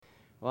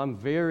Well, I'm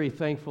very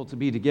thankful to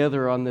be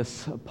together on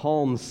this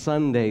Palm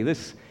Sunday.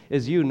 This,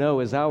 as you know,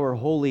 is our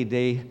holy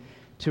day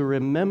to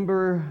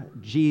remember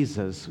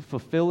Jesus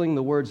fulfilling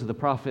the words of the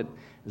prophet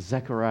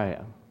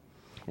Zechariah.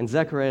 In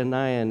Zechariah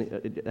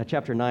 9,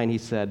 chapter 9, he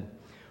said,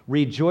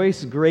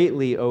 "Rejoice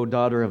greatly, O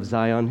daughter of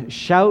Zion.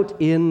 Shout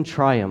in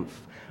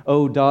triumph,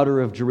 O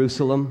daughter of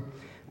Jerusalem.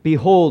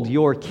 Behold,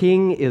 your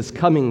king is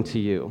coming to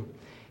you.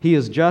 He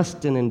is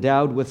just and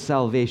endowed with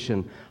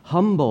salvation,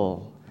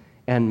 humble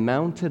and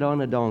mounted on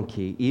a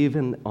donkey,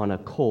 even on a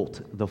colt,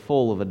 the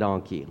foal of a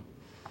donkey."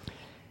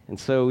 And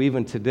so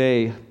even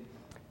today,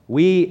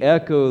 we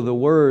echo the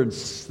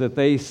words that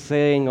they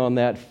sang on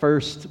that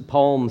first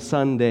Palm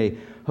Sunday,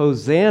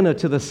 "Hosanna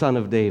to the Son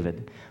of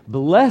David.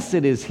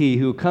 Blessed is he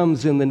who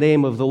comes in the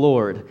name of the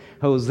Lord.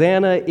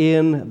 Hosanna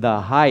in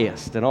the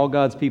highest." And all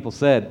God's people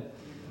said,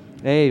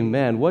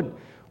 Amen.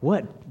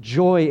 What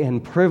joy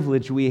and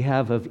privilege we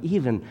have of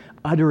even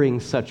uttering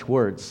such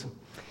words.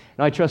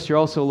 And I trust you're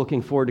also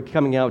looking forward to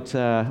coming out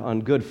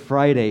on Good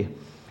Friday.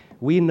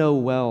 We know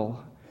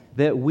well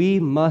that we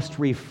must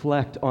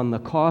reflect on the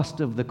cost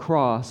of the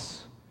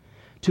cross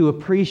to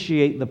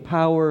appreciate the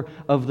power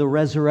of the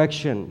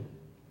resurrection.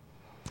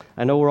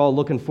 I know we're all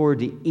looking forward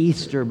to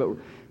Easter, but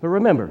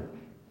remember,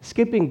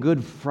 skipping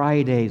Good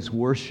Friday's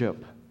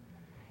worship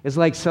is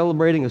like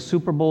celebrating a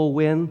Super Bowl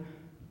win,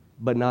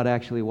 but not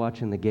actually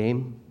watching the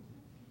game.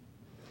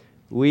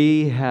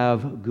 We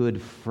have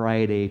Good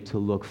Friday to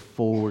look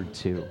forward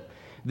to.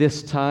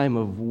 This time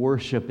of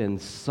worship and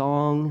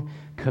song,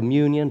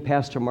 communion.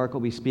 Pastor Mark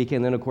will be speaking.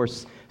 And then, of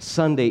course,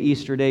 Sunday,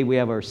 Easter Day, we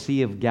have our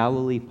Sea of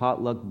Galilee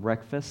potluck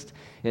breakfast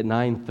at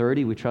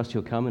 9:30. We trust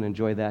you'll come and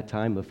enjoy that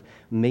time of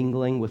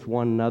mingling with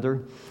one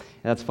another.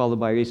 That's followed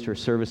by our Easter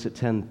service at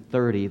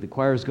 10:30. The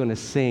choir is going to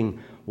sing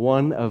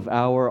one of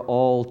our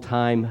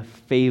all-time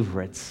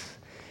favorites.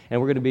 And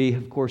we're going to be,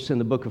 of course, in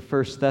the book of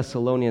 1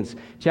 Thessalonians,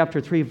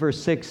 chapter 3, verse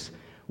 6,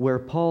 where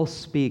Paul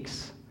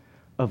speaks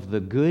of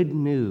the good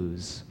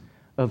news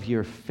of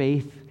your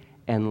faith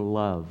and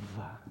love.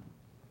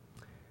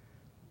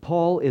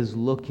 Paul is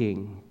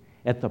looking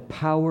at the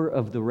power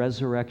of the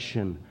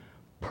resurrection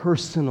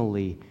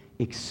personally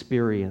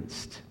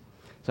experienced.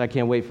 So I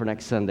can't wait for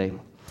next Sunday.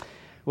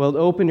 Well,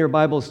 open your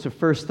Bibles to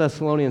 1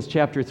 Thessalonians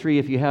chapter 3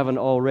 if you haven't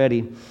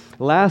already.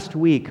 Last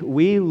week,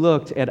 we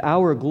looked at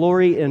our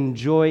glory and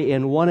joy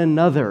in one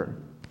another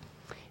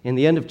in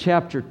the end of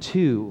chapter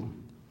 2,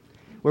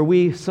 where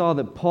we saw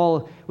that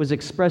Paul was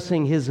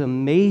expressing his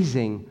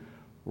amazing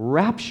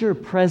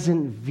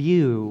rapture-present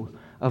view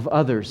of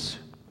others.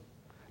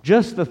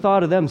 Just the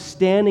thought of them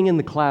standing in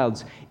the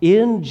clouds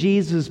in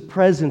Jesus'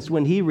 presence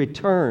when he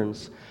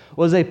returns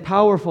was a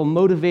powerful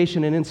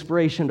motivation and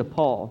inspiration to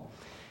Paul.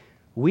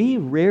 We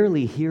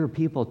rarely hear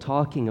people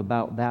talking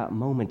about that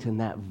moment and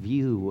that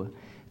view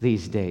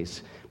these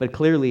days, but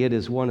clearly it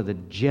is one of the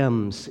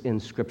gems in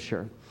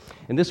Scripture.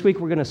 And this week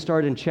we're going to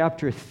start in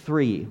chapter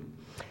 3.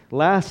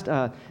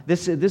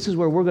 This is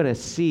where we're going to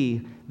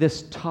see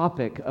this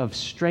topic of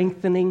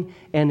strengthening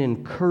and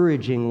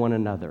encouraging one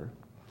another.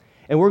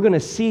 And we're going to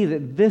see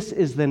that this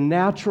is the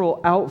natural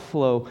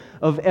outflow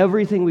of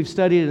everything we've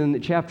studied in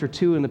chapter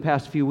 2 in the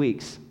past few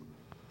weeks.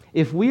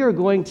 If we are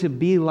going to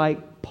be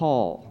like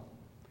Paul,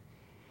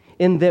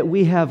 in that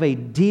we have a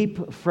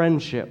deep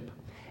friendship,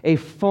 a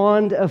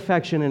fond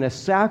affection, and a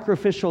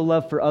sacrificial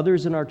love for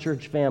others in our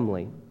church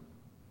family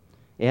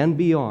and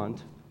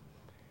beyond,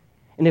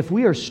 and if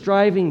we are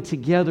striving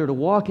together to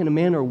walk in a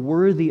manner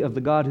worthy of the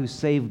God who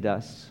saved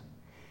us,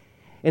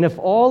 and if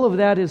all of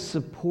that is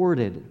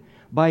supported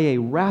by a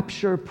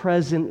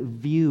rapture-present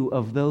view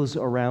of those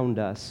around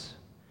us,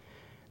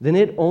 then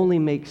it only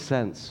makes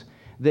sense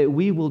that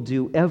we will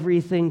do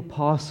everything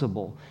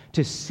possible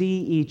to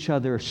see each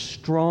other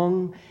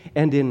strong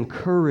and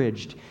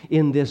encouraged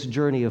in this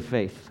journey of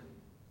faith.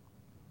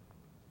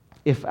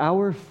 If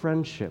our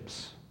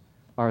friendships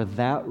are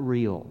that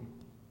real,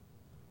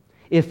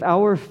 if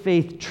our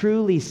faith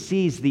truly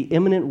sees the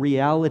imminent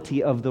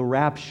reality of the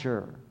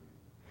rapture,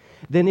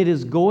 then it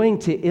is going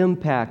to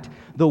impact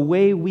the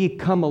way we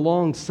come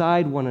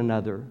alongside one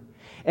another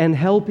and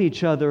help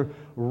each other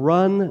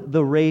run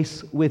the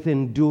race with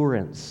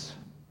endurance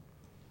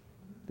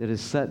that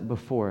is set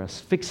before us,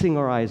 fixing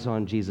our eyes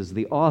on Jesus,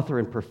 the author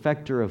and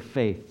perfecter of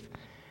faith.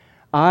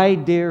 I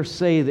dare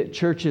say that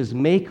churches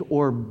make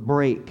or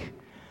break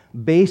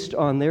based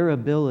on their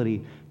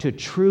ability to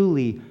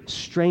truly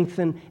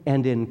strengthen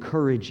and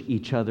encourage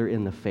each other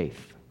in the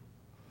faith.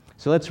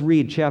 So let's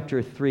read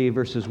chapter 3,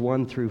 verses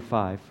 1 through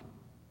 5.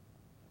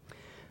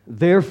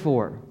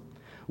 "Therefore,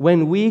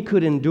 when we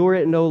could endure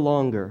it no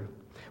longer,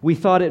 we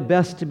thought it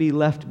best to be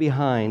left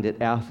behind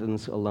at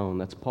Athens alone."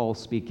 That's Paul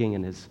speaking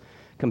and his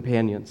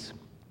companions.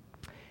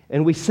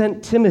 "And we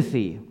sent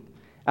Timothy,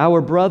 our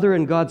brother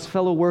and God's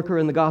fellow worker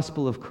in the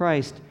gospel of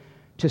Christ,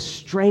 to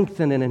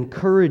strengthen and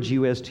encourage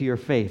you as to your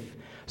faith,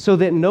 so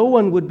that no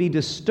one would be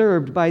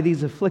disturbed by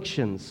these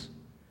afflictions.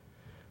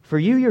 For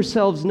you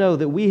yourselves know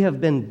that we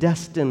have been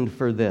destined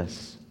for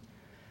this.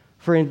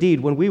 For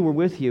indeed, when we were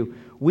with you,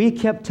 we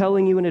kept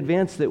telling you in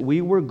advance that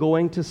we were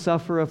going to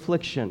suffer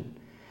affliction.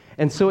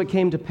 And so it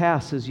came to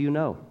pass, as you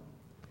know.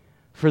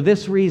 For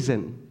this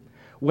reason,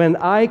 when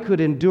I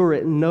could endure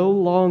it no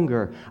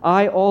longer,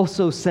 I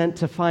also sent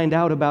to find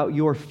out about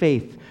your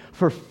faith,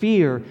 for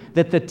fear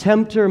that the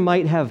tempter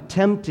might have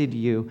tempted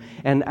you,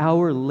 and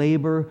our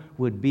labor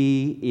would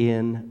be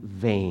in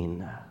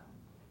vain.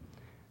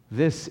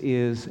 This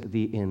is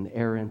the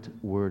inerrant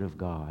Word of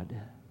God.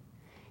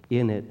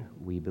 In it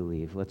we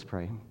believe. Let's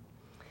pray.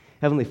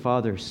 Heavenly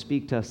Father,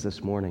 speak to us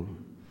this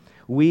morning.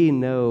 We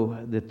know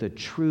that the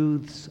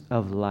truths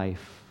of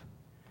life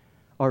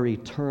are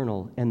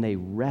eternal and they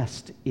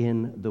rest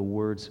in the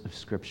words of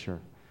Scripture.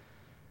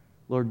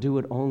 Lord, do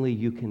what only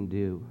you can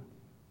do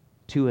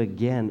to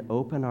again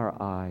open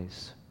our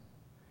eyes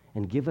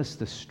and give us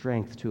the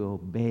strength to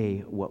obey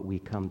what we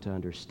come to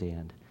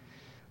understand.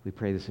 We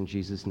pray this in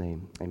Jesus'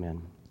 name.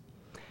 Amen.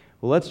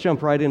 Well, let's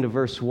jump right into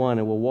verse 1,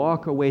 and we'll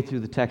walk our way through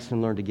the text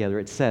and learn together.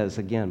 It says,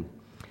 again,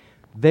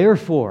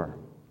 therefore,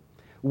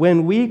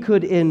 when we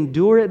could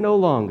endure it no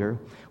longer,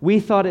 we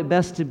thought it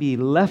best to be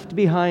left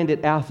behind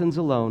at Athens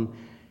alone,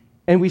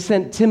 and we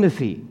sent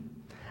Timothy,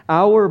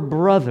 our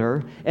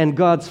brother and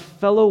God's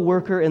fellow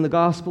worker in the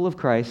gospel of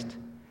Christ,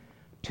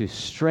 to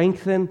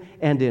strengthen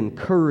and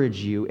encourage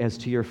you as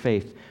to your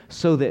faith,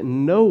 so that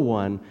no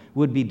one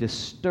would be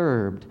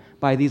disturbed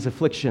by these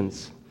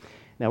afflictions.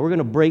 Now, we're going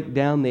to break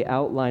down the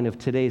outline of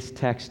today's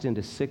text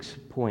into 6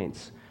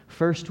 points.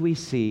 First, we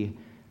see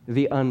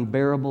the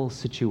unbearable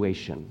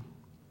situation.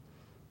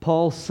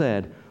 Paul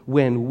said,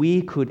 when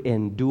we could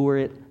endure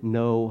it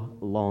no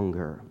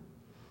longer.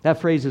 That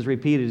phrase is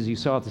repeated, as you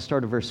saw at the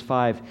start of verse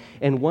 5.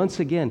 And once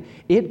again,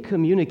 it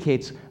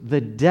communicates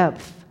the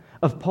depth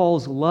of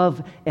Paul's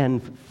love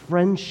and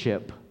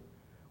friendship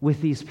with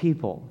these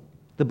people,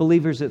 the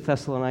believers at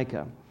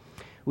Thessalonica.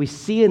 We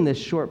see in this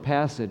short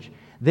passage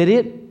that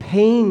it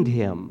pained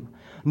him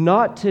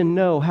not to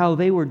know how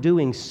they were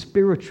doing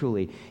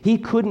spiritually. He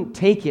couldn't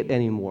take it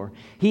anymore.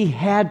 He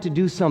had to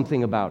do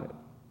something about it.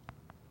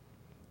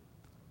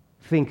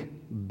 Think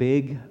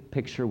big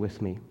picture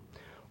with me.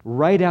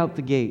 Right out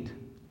the gate,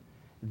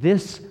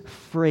 this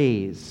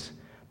phrase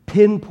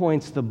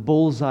pinpoints the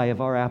bullseye of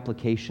our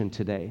application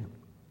today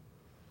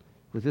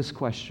with this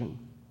question: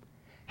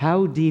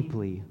 how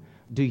deeply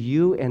do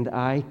you and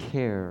I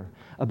care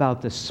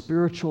about the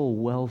spiritual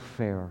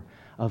welfare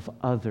of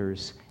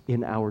others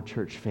in our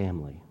church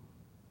family?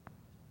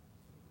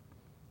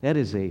 That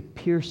is a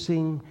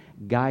piercing,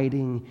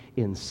 guiding,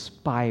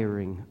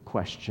 inspiring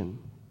question.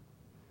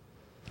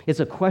 It's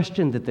a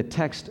question that the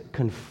text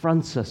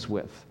confronts us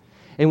with.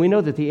 And we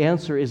know that the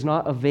answer is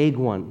not a vague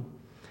one.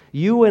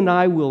 You and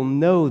I will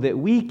know that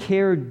we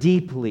care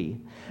deeply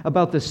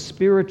about the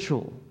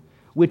spiritual,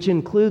 which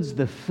includes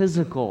the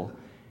physical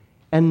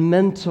and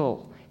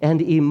mental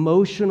and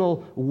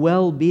emotional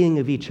well-being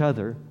of each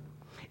other,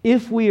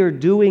 if we are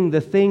doing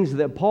the things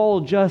that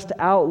Paul just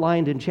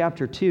outlined in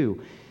chapter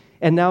 2,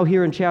 and now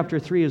here in chapter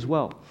 3 as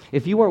well.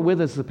 If you weren't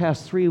with us the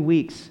past 3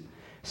 weeks,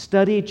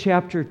 study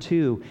chapter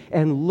 2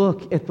 and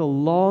look at the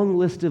long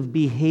list of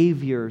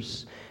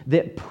behaviors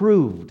that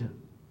proved,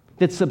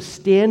 that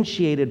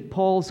substantiated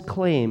Paul's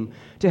claim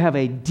to have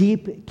a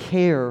deep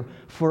care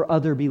for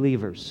other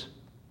believers.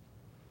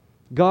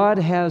 God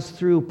has,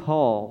 through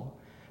Paul,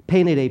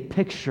 painted a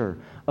picture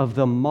of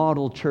the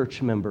model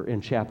church member in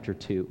chapter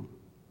 2.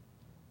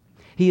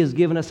 He has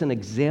given us an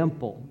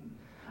example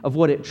of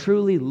what it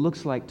truly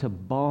looks like to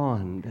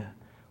bond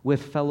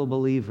with fellow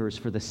believers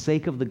for the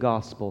sake of the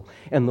gospel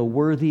and the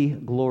worthy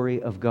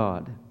glory of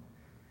God.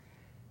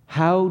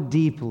 How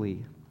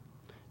deeply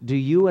do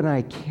you and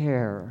I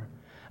care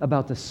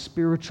about the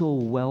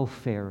spiritual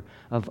welfare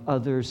of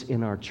others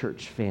in our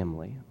church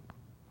family?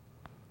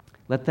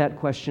 Let that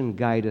question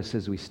guide us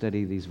as we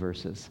study these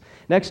verses.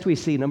 Next we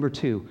see, number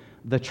 2,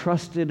 the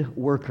trusted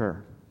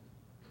worker.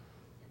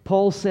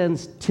 Paul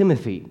sends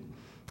Timothy,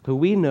 who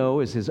we know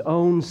is his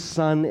own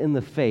son in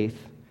the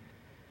faith,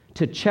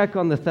 to check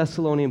on the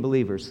Thessalonian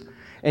believers.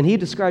 And he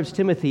describes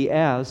Timothy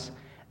as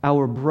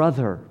our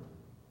brother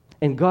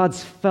and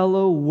God's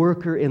fellow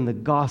worker in the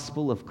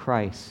gospel of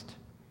Christ.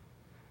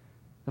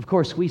 Of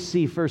course, we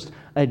see first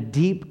a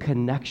deep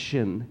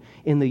connection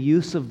in the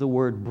use of the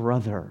word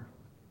brother.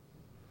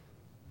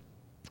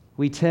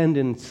 We tend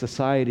in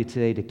society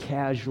today to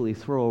casually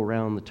throw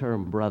around the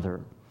term brother.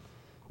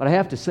 But I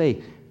have to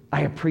say,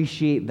 I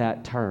appreciate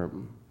that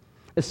term,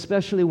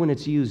 especially when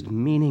it's used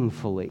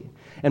meaningfully.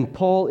 And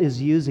Paul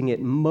is using it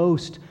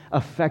most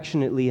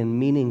affectionately and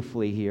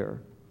meaningfully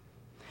here.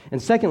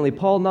 And secondly,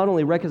 Paul not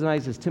only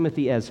recognizes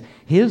Timothy as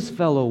his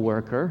fellow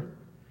worker,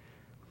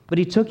 but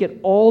he took it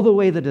all the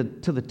way to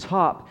the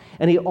top,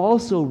 and he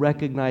also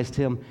recognized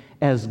him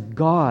as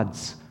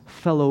God's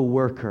fellow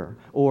worker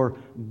or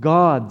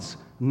God's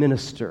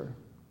minister.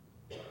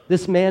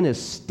 This man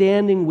is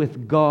standing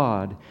with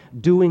God,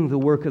 doing the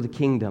work of the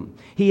kingdom.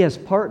 He has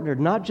partnered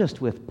not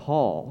just with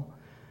Paul,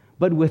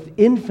 but with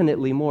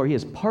infinitely more. He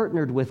has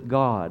partnered with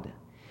God.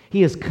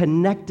 He is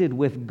connected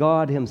with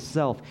God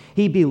himself.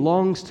 He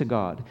belongs to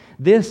God.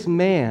 This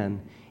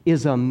man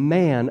is a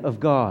man of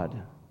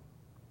God.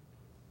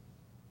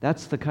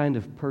 That's the kind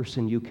of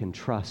person you can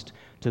trust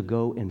to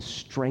go and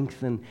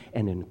strengthen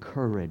and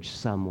encourage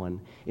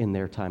someone in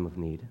their time of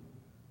need?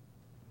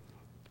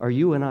 Are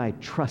you and I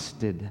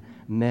trusted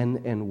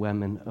men and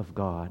women of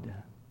God?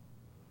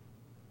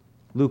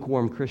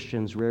 Lukewarm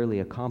Christians rarely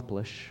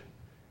accomplish,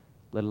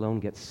 let alone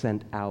get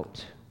sent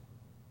out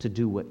to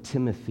do what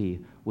Timothy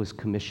was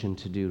commissioned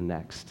to do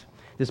next.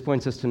 This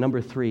points us to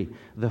number 3,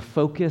 the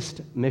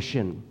focused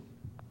mission.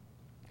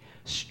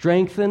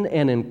 Strengthen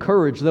and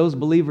encourage those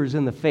believers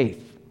in the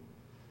faith.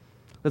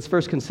 Let's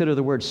first consider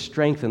the word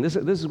strengthen. This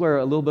is where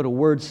a little bit of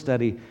word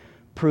study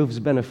proves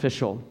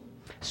beneficial.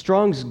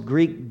 Strong's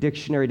Greek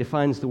dictionary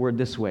defines the word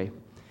this way: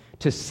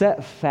 to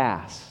set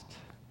fast.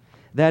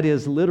 That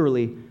is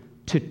literally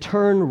to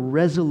turn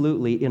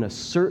resolutely in a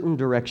certain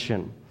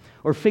direction,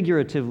 or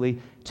figuratively,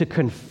 to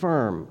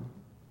confirm,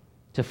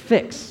 to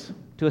fix,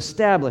 to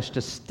establish,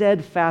 to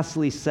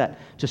steadfastly set,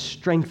 to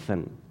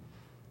strengthen.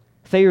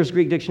 Thayer's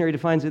Greek dictionary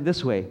defines it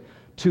this way: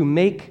 to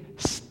make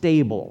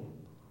stable,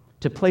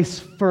 to place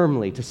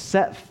firmly, to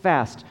set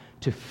fast,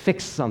 to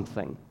fix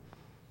something.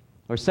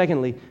 Or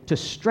secondly, to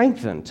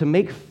strengthen, to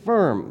make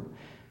firm,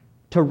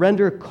 to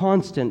render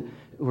constant,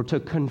 or to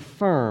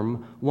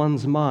confirm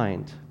one's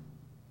mind.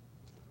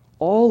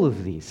 All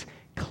of these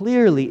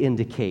clearly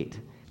indicate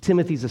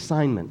Timothy's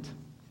assignment.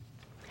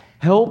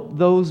 Help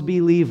those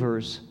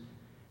believers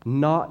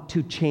not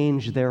to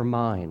change their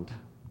mind.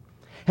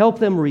 Help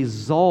them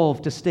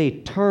resolve to stay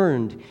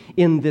turned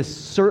in this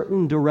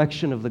certain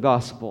direction of the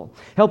gospel.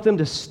 Help them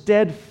to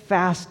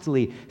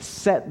steadfastly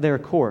set their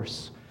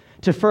course,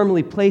 to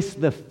firmly place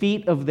the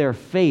feet of their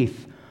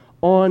faith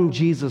on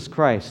Jesus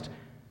Christ.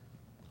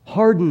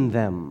 Harden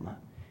them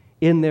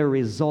in their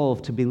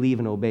resolve to believe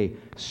and obey.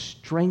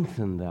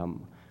 Strengthen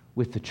them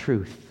with the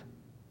truth.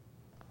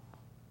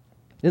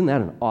 Isn't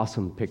that an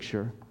awesome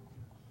picture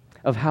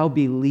of how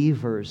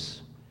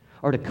believers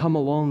are to come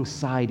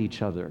alongside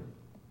each other?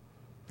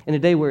 In a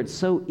day where it's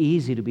so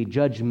easy to be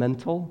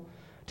judgmental,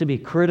 to be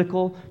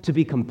critical, to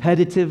be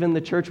competitive in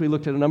the church. We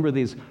looked at a number of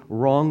these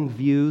wrong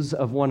views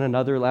of one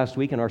another last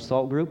week in our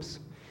SALT groups.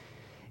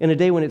 In a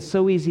day when it's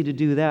so easy to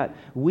do that,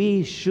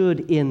 we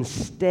should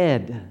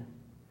instead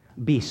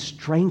be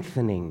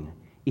strengthening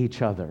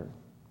each other.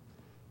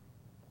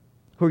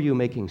 Who are you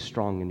making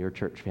strong in your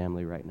church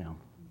family right now?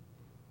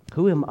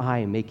 Who am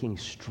I making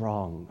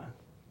strong?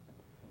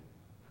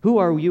 Who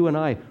are you and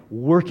I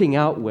working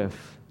out with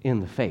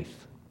in the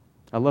faith?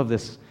 I love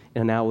this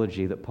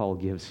analogy that Paul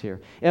gives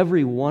here.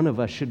 Every one of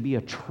us should be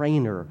a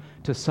trainer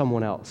to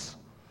someone else,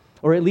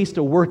 or at least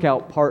a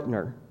workout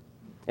partner.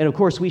 And of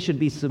course, we should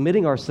be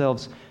submitting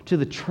ourselves to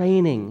the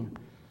training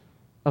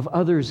of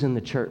others in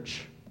the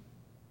church.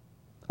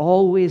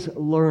 Always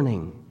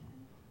learning.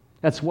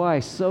 That's why I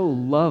so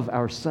love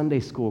our Sunday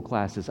school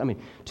classes. I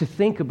mean, to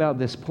think about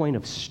this point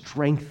of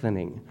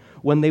strengthening,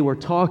 when they were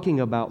talking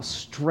about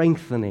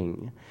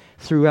strengthening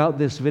throughout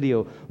this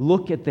video,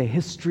 look at the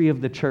history of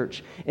the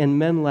church and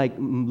men like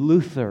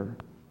Luther,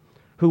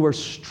 who were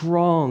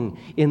strong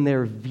in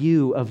their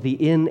view of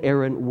the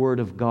inerrant Word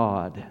of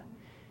God.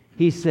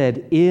 He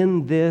said,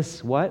 in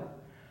this, what?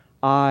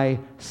 I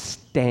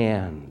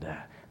stand.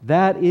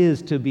 That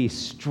is to be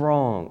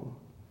strong.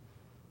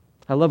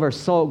 I love our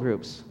SALT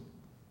groups.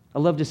 I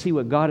love to see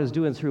what God is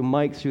doing through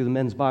Mike, through the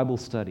men's Bible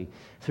study,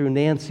 through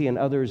Nancy and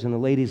others in the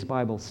ladies'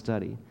 Bible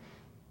study,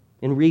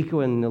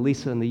 Enrico and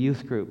Elisa in the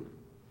youth group.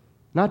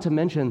 Not to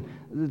mention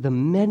the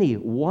many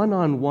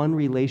one-on-one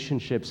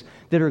relationships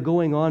that are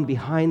going on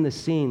behind the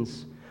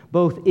scenes,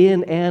 both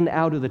in and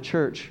out of the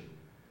church,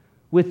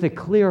 with the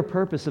clear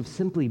purpose of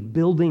simply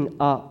building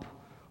up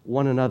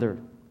one another.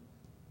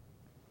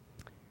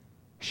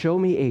 Show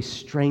me a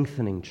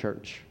strengthening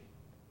church,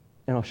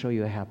 and I'll show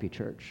you a happy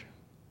church.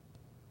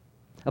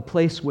 A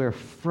place where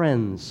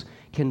friends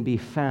can be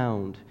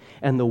found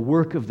and the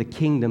work of the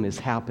kingdom is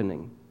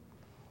happening.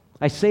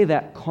 I say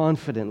that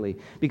confidently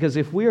because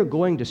if we are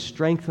going to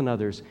strengthen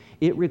others,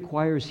 it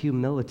requires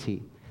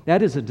humility.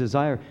 That is a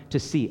desire to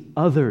see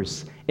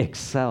others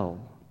excel,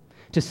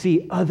 to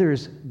see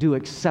others do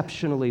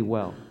exceptionally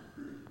well.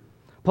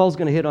 Paul's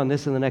going to hit on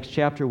this in the next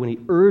chapter when he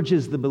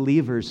urges the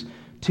believers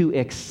to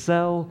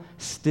excel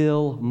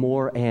still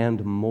more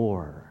and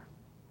more.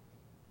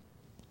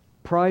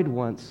 Pride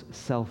wants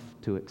self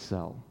to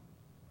excel,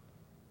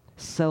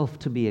 self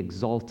to be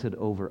exalted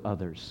over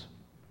others.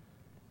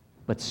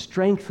 But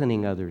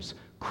strengthening others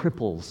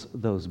cripples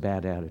those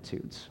bad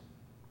attitudes.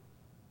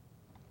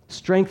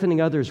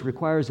 Strengthening others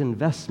requires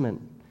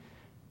investment.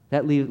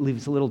 That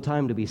leaves little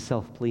time to be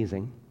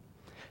self-pleasing.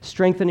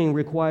 Strengthening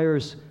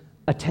requires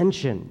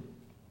attention.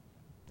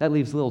 That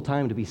leaves little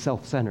time to be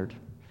self-centered.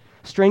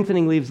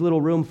 Strengthening leaves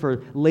little room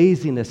for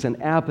laziness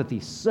and apathy.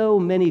 So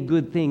many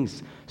good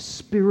things,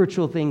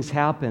 spiritual things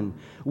happen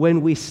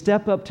when we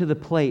step up to the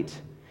plate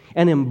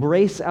and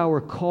embrace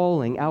our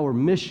calling, our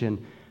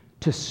mission,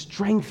 to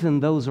strengthen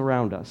those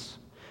around us,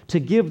 to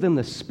give them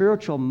the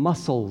spiritual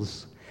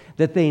muscles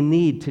that they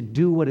need to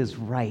do what is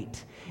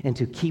right and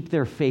to keep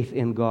their faith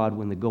in God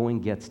when the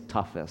going gets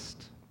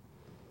toughest.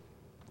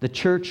 The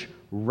church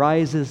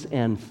rises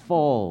and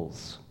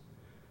falls.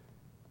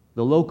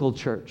 The local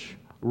church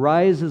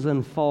rises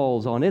and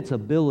falls on its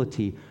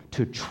ability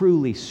to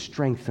truly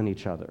strengthen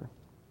each other.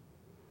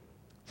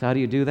 So how do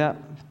you do that?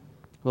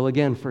 Well,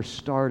 again, for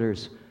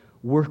starters,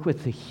 work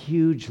with the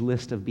huge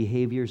list of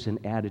behaviors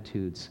and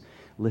attitudes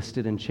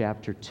listed in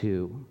chapter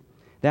 2.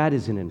 That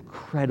is an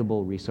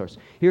incredible resource.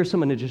 Here are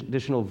some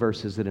additional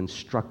verses that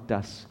instruct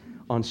us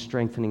on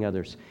strengthening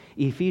others.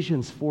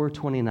 Ephesians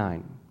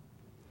 4:29.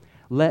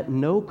 Let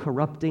no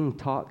corrupting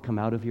talk come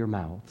out of your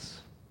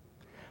mouths,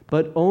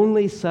 but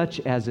only such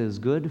as is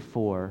good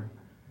for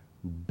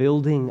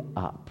building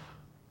up.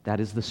 That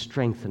is the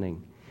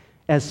strengthening,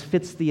 as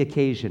fits the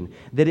occasion,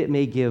 that it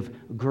may give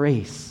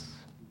grace,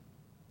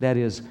 that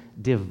is,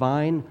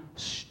 divine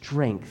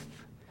strength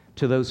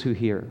to those who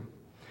hear.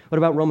 What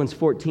about Romans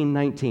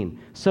 14:19?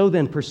 So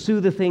then, pursue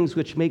the things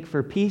which make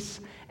for peace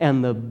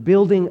and the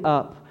building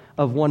up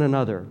of one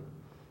another.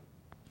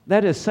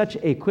 That is such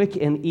a quick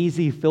and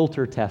easy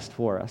filter test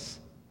for us.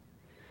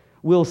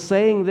 Will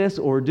saying this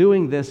or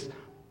doing this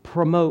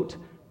promote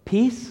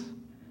peace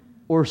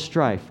or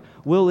strife?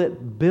 Will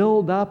it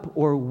build up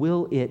or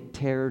will it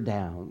tear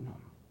down?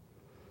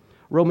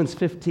 Romans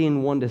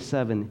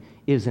 15:1-7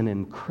 is an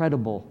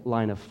incredible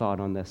line of thought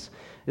on this.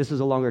 This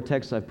is a longer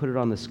text. I've put it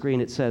on the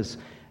screen. It says,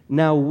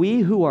 now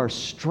we who are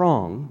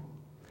strong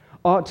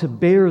ought to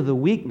bear the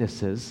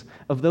weaknesses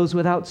of those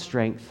without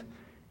strength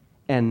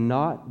and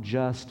not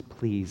just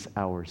please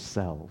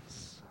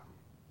ourselves.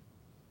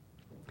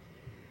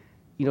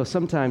 You know,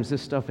 sometimes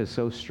this stuff is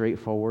so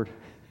straightforward.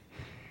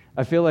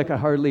 I feel like I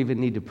hardly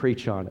even need to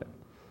preach on it.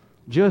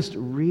 Just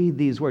read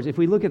these words. If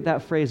we look at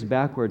that phrase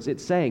backwards,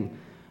 it's saying,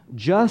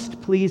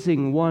 just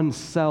pleasing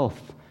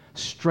oneself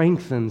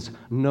strengthens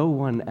no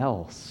one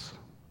else.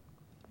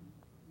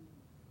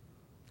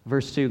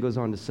 Verse 2 goes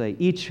on to say,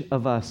 each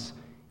of us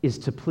is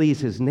to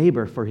please his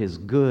neighbor for his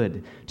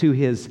good, to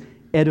his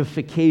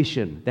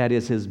edification, that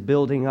is, his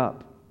building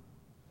up.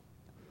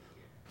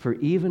 For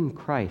even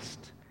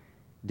Christ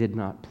did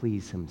not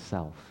please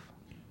himself.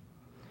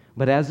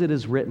 But as it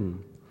is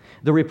written,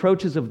 the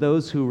reproaches of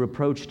those who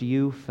reproached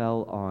you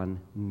fell on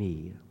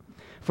me.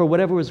 For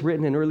whatever was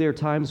written in earlier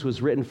times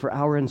was written for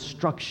our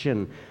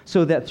instruction,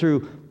 so that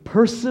through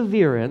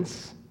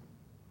perseverance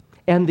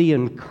and the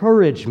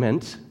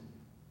encouragement,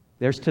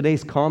 there's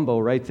today's combo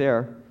right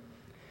there,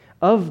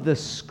 of the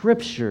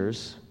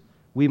Scriptures,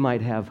 we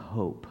might have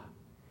hope.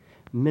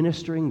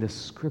 Ministering the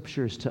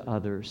Scriptures to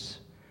others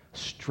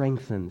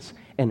strengthens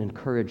and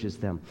encourages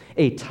them.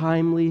 A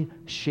timely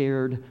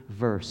shared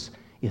verse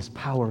is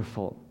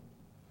powerful.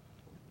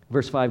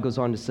 Verse 5 goes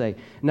on to say,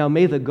 now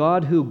may the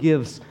God who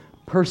gives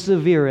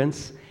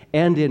perseverance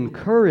and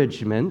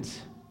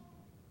encouragement,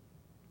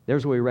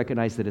 there's where we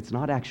recognize that it's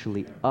not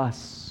actually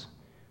us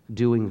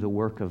doing the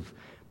work of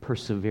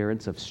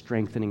perseverance, of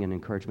strengthening and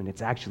encouragement.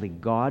 It's actually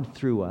God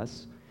through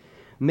us.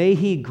 May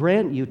he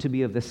grant you to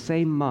be of the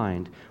same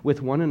mind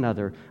with one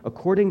another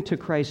according to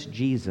Christ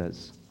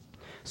Jesus,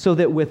 so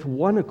that with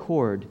one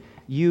accord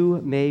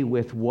you may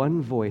with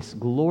one voice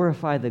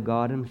glorify the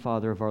God and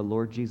Father of our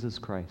Lord Jesus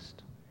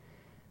Christ.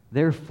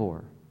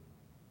 Therefore,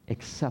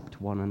 accept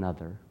one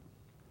another,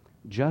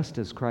 just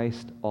as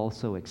Christ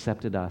also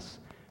accepted us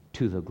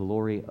to the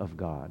glory of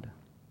God.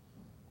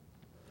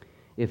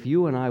 If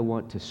you and I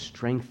want to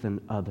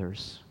strengthen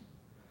others,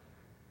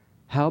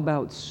 how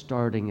about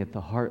starting at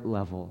the heart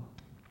level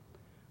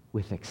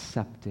with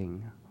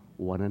accepting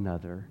one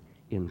another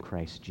in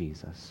Christ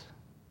Jesus?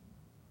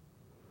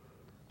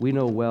 We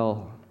know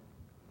well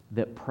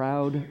that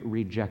proud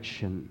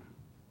rejection,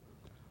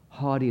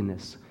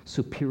 haughtiness,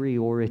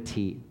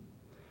 superiority,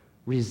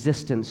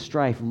 resistance,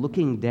 strife,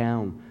 looking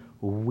down,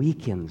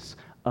 weakens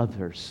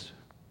others.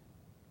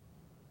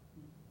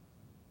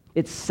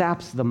 It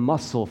saps the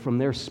muscle from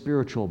their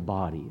spiritual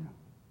body.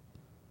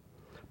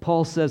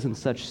 Paul says in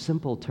such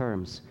simple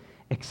terms,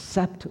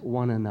 accept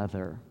one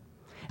another.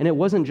 And it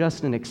wasn't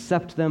just an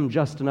accept them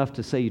just enough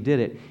to say you did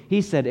it.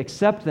 He said,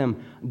 accept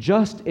them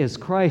just as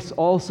Christ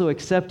also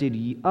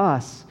accepted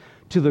us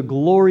to the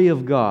glory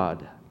of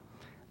God.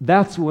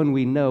 That's when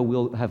we know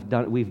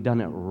we've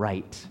done it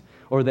right,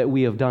 or that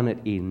we have done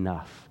it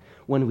enough,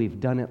 when we've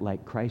done it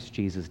like Christ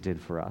Jesus did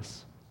for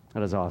us.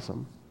 That is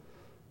awesome.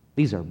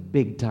 These are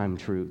big-time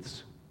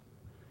truths.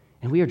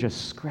 And we are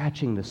just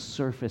scratching the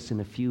surface in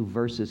a few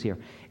verses here.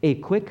 A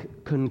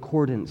quick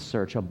concordance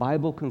search, a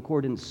Bible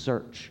concordance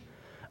search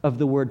of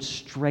the word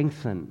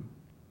strengthen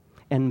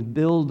and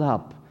build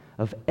up,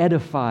 of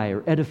edify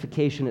or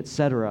edification,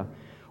 etc.,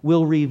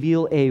 will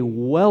reveal a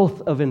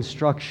wealth of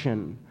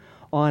instruction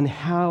on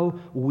how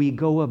we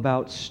go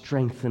about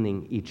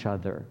strengthening each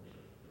other.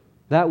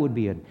 That would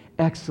be an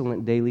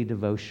excellent daily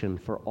devotion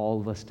for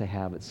all of us to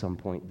have at some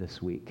point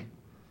this week.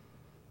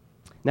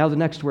 Now the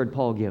next word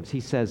Paul gives, he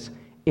says,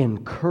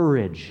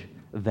 encourage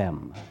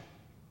them.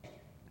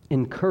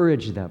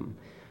 Encourage them.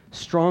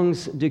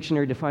 Strong's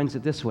dictionary defines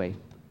it this way: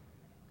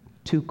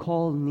 to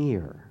call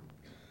near.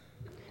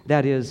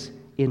 That is,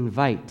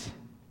 invite,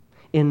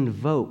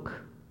 invoke,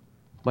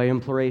 by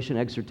imploration,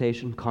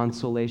 exhortation,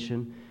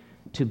 consolation,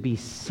 to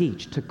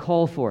beseech, to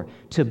call for,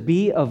 to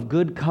be of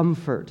good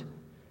comfort,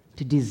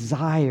 to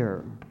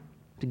desire,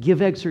 to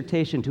give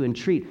exhortation, to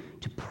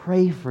entreat, to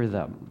pray for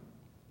them.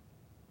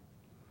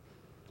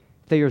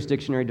 Thayer's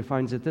dictionary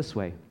defines it this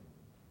way.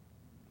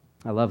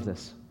 I love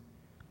this.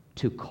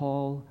 To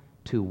call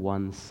to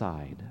one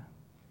side.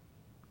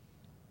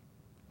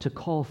 To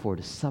call for,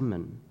 to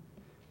summon,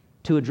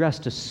 to address,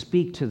 to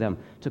speak to them,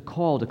 to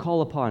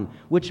call upon,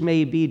 which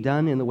may be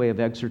done in the way of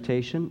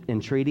exhortation,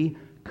 entreaty,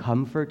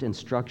 comfort,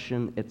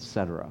 instruction,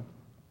 etc.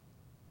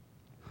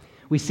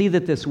 We see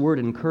that this word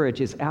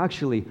encourage is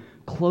actually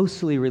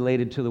closely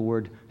related to the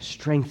word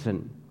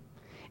strengthen,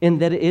 in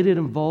that it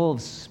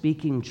involves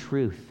speaking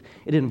truth.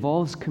 It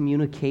involves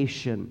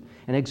communication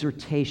and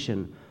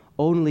exhortation.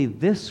 Only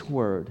this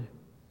word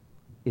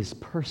is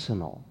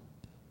personal.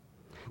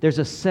 There's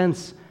a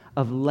sense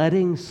of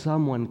letting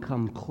someone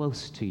come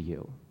close to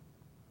you,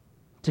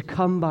 to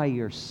come by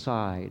your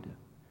side,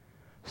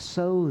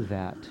 so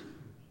that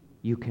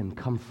you can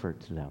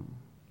comfort them,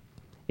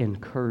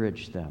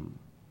 encourage them.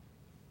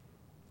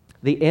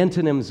 The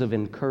antonyms of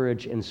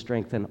encourage and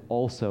strengthen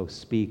also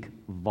speak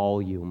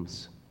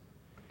volumes.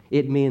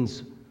 It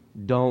means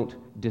don't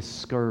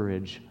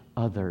discourage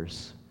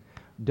others.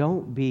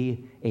 Don't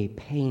be a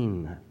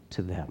pain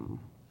to them.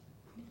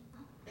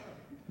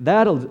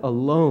 That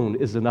alone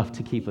is enough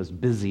to keep us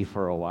busy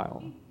for a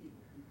while.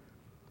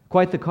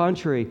 Quite the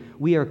contrary,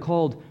 we are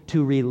called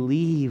to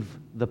relieve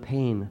the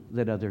pain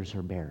that others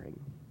are bearing.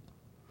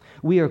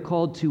 We are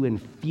called to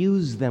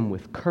infuse them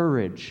with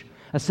courage,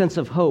 a sense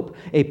of hope,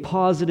 a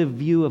positive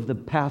view of the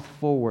path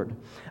forward,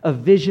 a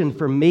vision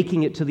for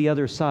making it to the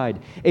other side,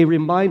 a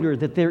reminder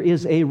that there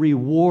is a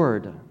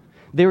reward,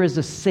 there is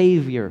a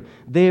Savior,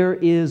 there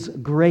is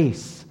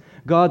grace.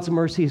 God's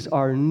mercies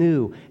are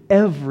new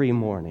every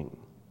morning.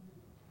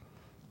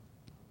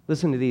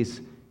 Listen to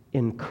these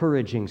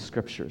encouraging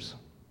scriptures.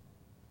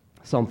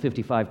 Psalm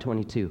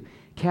 55:22.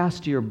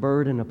 Cast your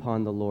burden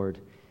upon the Lord,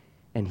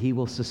 and He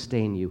will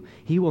sustain you.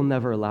 He will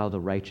never allow the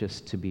righteous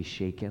to be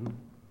shaken.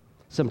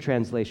 Some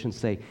translations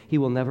say, He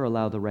will never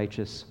allow the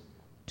righteous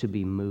to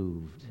be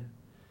moved.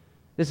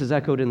 This is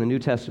echoed in the New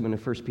Testament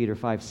of 1 Peter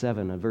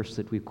 5:7, a verse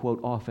that we quote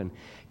often.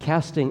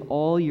 Casting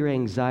all your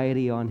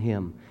anxiety on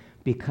Him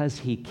because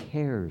He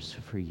cares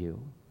for you.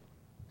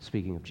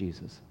 Speaking of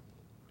Jesus.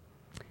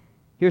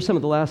 Here's some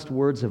of the last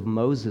words of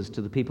Moses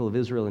to the people of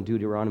Israel in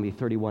Deuteronomy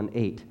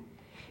 31:8.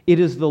 It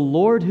is the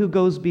Lord who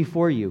goes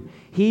before you.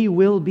 He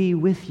will be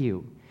with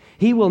you.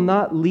 He will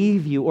not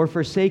leave you or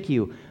forsake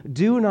you.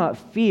 Do not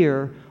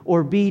fear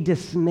or be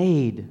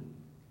dismayed.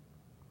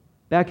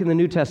 Back in the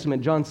New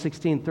Testament, John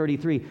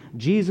 16:33,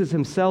 Jesus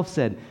Himself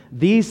said,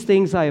 These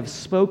things I have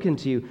spoken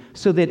to you,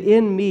 so that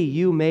in me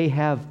you may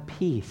have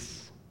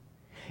peace.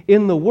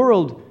 In the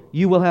world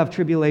you will have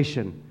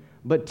tribulation,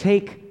 but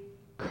take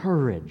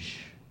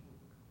courage.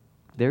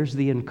 There's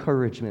the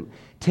encouragement.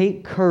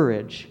 Take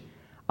courage.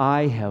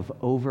 I have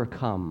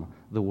overcome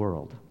the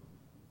world.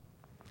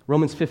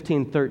 Romans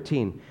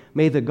 15:13.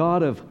 May the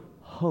God of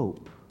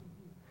hope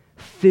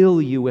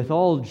fill you with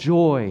all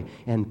joy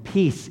and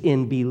peace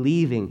in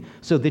believing,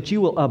 so that you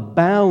will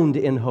abound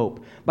in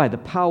hope by the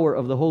power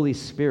of the Holy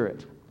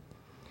Spirit.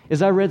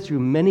 As I read through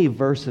many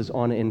verses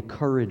on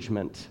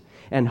encouragement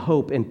and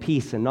hope and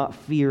peace and not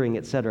fearing,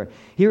 etc.,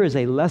 here is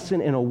a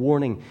lesson and a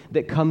warning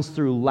that comes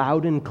through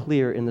loud and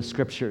clear in the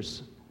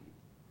Scriptures.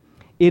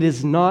 It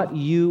is not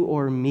you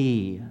or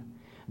me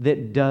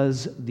that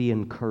does the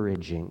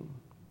encouraging.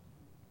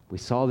 We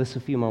saw this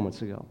a few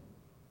moments ago.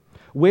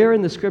 Where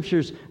in the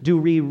Scriptures do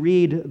we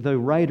read the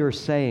writer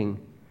saying,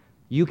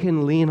 you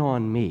can lean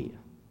on me.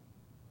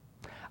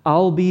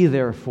 I'll be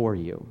there for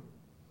you.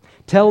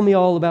 Tell me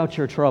all about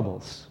your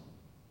troubles.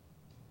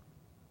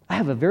 I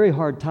have a very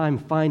hard time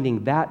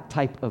finding that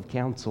type of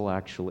counsel,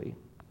 actually.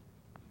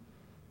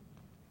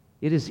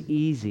 It is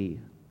easy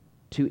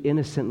to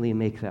innocently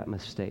make that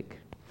mistake.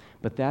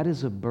 But that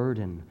is a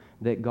burden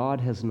that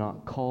God has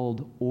not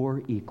called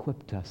or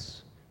equipped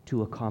us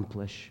to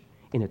accomplish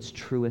in its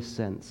truest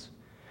sense.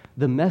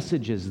 The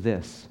message is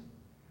this: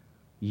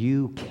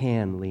 you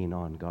can lean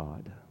on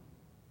God.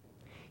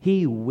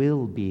 He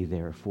will be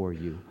there for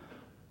you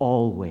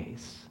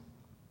always.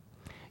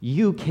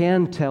 You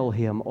can tell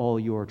Him all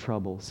your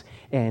troubles,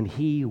 and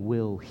He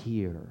will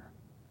hear.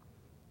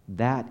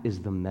 That is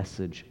the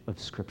message of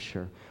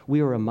Scripture. We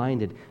are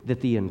reminded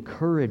that the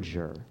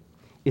encourager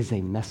is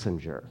a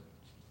messenger.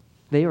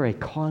 They are a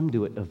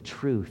conduit of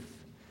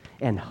truth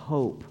and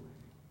hope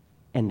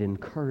and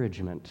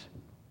encouragement.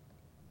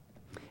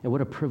 And what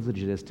a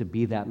privilege it is to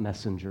be that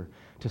messenger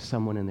to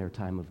someone in their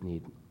time of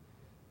need.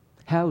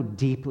 How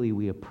deeply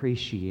we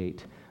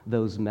appreciate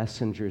those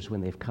messengers when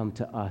they've come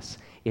to us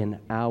in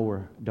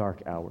our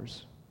dark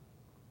hours.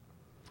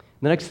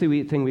 The next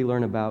thing we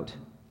learn about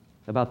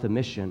the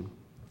mission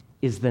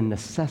is the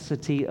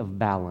necessity of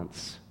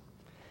balance.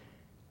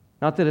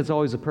 Not that it's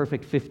always a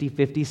perfect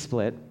 50-50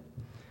 split,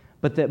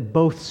 but that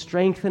both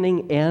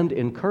strengthening and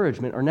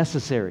encouragement are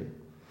necessary.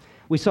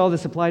 We saw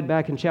this applied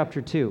back in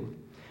chapter 2.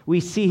 We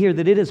see here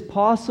that it is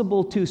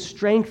possible to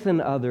strengthen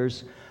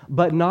others,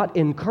 but not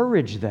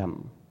encourage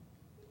them.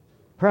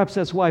 Perhaps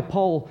that's why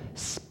Paul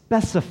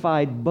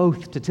specified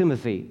both to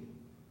Timothy.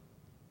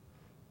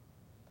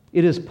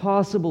 It is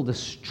possible to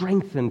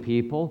strengthen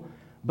people,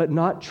 but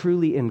not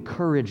truly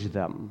encourage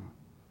them.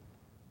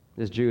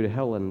 As Jude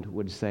Helland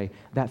would say,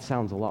 that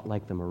sounds a lot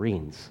like the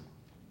Marines.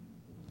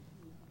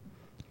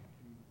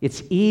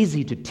 It's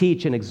easy to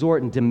teach and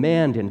exhort and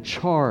demand and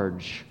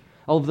charge,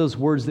 all of those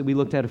words that we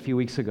looked at a few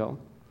weeks ago,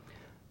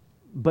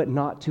 but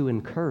not to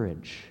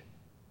encourage.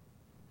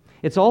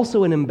 It's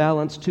also an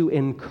imbalance to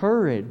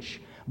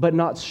encourage, but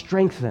not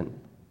strengthen.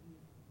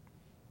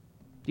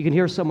 You can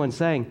hear someone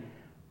saying,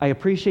 I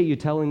appreciate you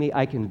telling me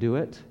I can do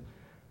it,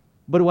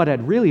 but what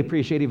I'd really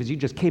appreciate is you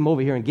just came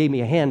over here and gave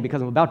me a hand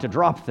because I'm about to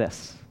drop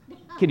this.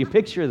 Can you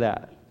picture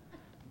that?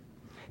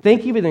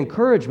 Thank you for the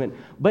encouragement,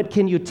 but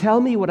can you tell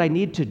me what I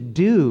need to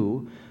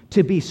do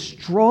to be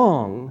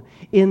strong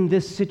in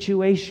this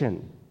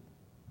situation?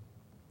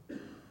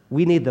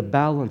 We need the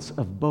balance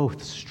of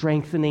both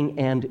strengthening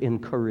and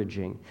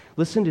encouraging.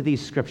 Listen to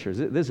these scriptures.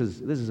 This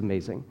is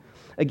amazing.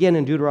 Again,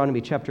 in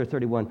Deuteronomy chapter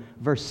 31,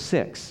 verse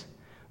 6,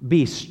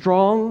 be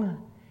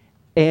strong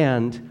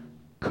and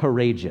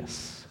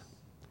courageous.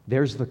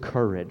 There's the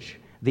courage,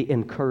 the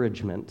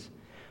encouragement.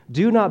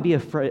 Do not be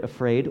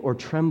afraid or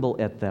tremble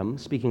at them,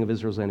 speaking of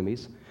Israel's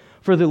enemies,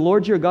 for the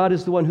Lord your God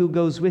is the one who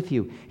goes with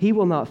you. He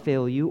will not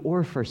fail you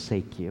or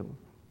forsake you.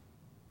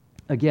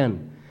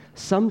 Again,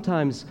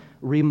 sometimes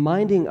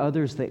reminding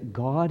others that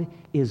God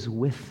is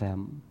with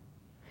them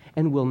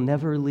and will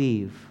never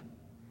leave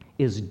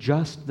is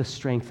just the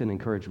strength and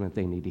encouragement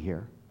they need to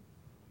hear.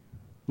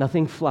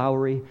 Nothing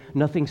flowery,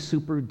 nothing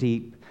super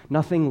deep,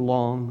 nothing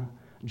long,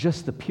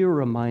 just the pure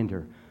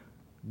reminder,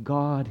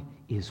 God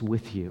is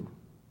with you.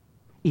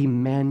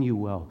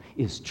 Emmanuel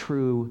is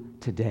true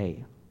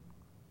today.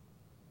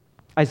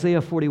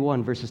 Isaiah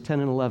 41, verses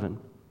 10 and 11.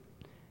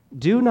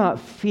 Do not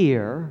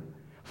fear,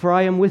 for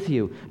I am with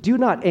you. Do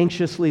not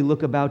anxiously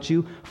look about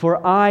you,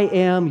 for I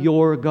am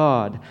your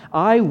God.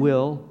 I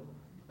will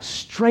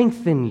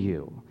strengthen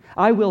you.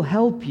 I will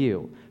help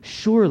you.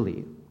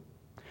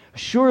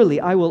 Surely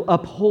I will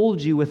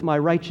uphold you with my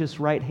righteous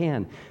right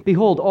hand.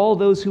 Behold, all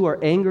those who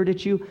are angered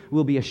at you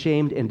will be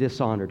ashamed and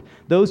dishonored.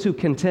 Those who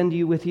contend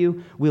with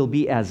you will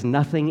be as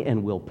nothing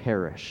and will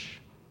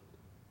perish.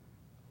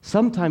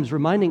 Sometimes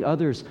reminding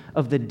others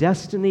of the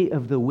destiny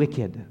of the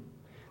wicked,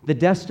 the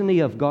destiny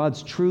of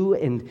God's true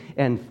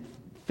and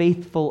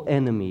faithful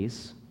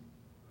enemies,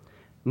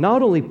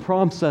 not only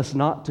prompts us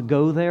not to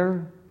go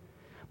there,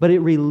 but it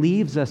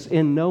relieves us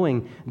in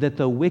knowing that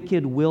the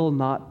wicked will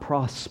not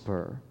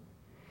prosper,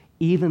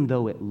 even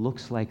though it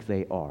looks like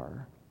they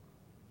are.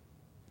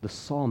 The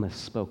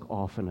psalmist spoke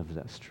often of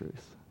this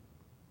truth.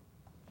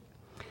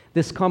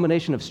 This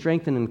combination of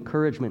strength and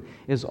encouragement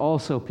is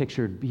also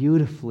pictured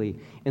beautifully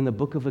in the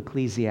book of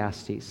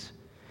Ecclesiastes.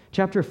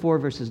 Chapter 4,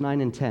 verses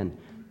 9 and 10.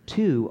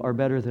 2 are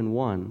better than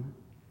 1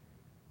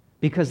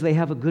 because they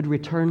have a good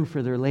return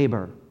for their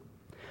labor.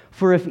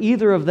 For if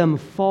either of them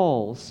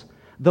falls,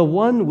 the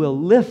one will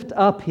lift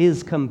up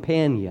his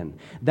companion.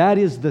 That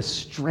is the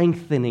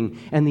strengthening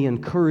and the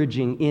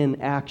encouraging in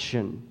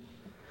action.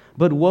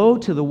 But woe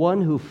to the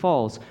one who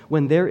falls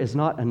when there is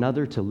not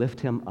another to lift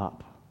him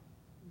up.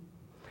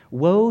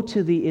 Woe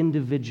to the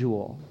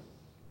individual.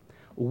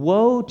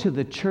 Woe to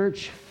the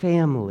church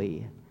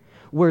family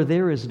where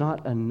there is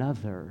not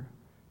another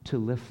to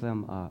lift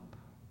them up.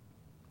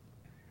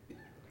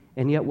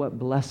 And yet what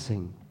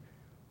blessing,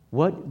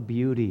 what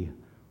beauty,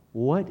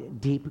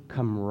 what deep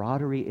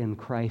camaraderie in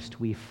Christ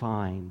we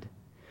find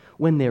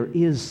when there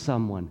is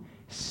someone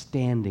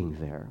standing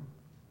there,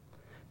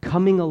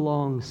 coming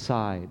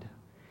alongside,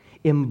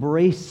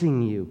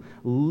 embracing you,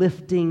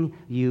 lifting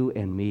you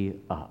and me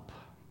up.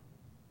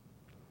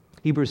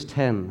 Hebrews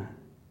 10,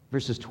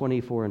 verses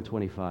 24 and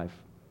 25.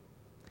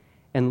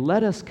 And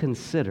let us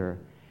consider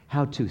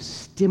how to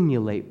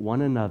stimulate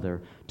one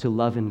another to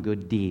love and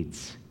good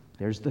deeds.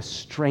 There's the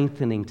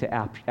strengthening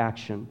to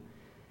action.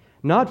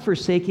 Not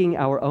forsaking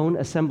our own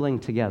assembling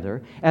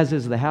together, as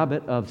is the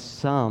habit of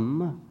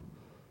some.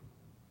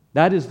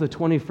 That is the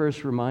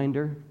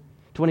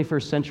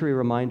 21st century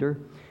reminder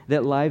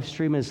that live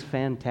stream is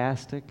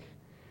fantastic,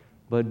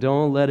 but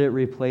don't let it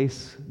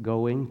replace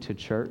going to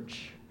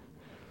church.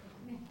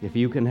 If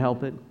you can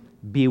help it,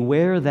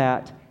 beware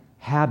that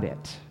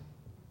habit,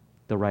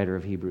 the writer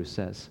of Hebrews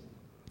says.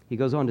 He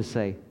goes on to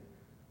say,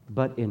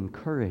 but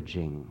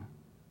encouraging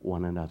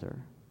one another.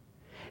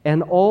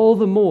 And all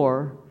the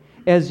more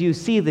as you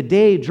see the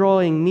day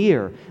drawing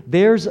near,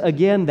 there's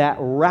again that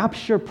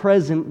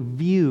rapture-present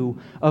view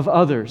of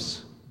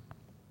others.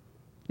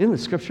 Isn't the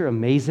scripture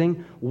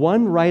amazing?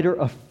 One writer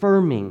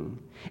affirming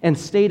and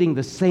stating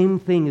the same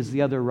thing as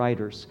the other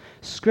writers.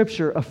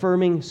 Scripture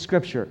affirming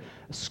Scripture.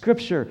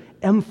 Scripture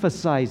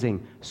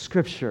emphasizing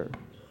Scripture.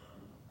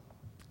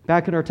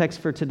 Back in our text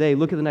for today,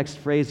 look at the next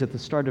phrase at the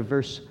start of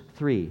verse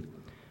 3.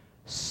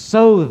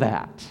 So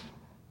that.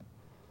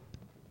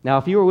 Now,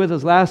 if you were with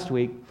us last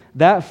week,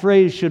 that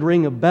phrase should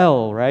ring a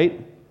bell,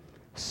 right?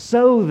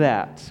 So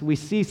that. We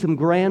see some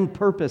grand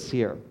purpose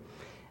here.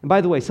 And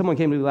by the way, someone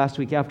came to me last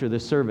week after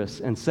this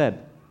service and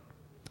said,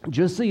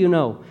 just so you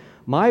know,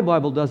 my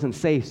Bible doesn't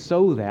say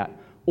so that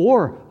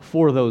or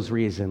for those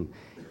reasons.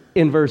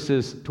 in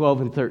verses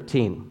 12 and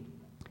 13.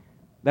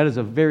 That is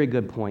a very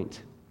good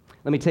point.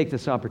 Let me take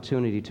this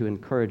opportunity to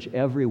encourage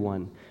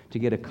everyone to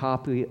get a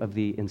copy of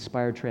the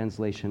Inspired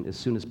Translation as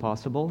soon as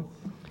possible.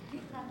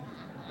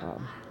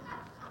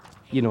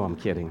 You know I'm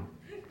kidding.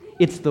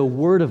 It's the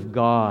Word of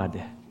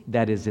God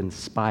that is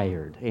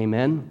inspired.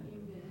 Amen?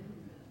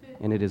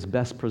 And it is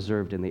best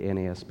preserved in the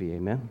NASB.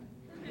 Amen?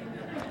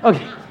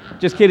 Okay,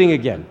 just kidding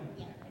again.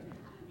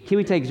 Can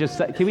we take just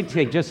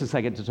a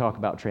second to talk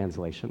about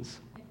translations?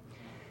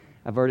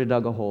 I've already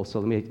dug a hole, so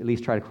let me at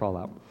least try to crawl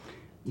out.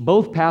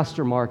 Both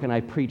Pastor Mark and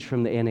I preach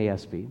from the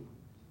NASB,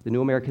 the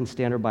New American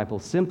Standard Bible,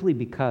 simply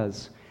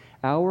because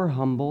our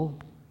humble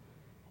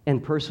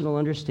and personal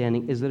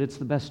understanding is that it's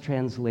the best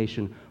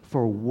translation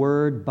for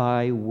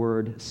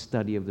word-by-word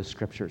study of the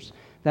Scriptures.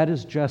 That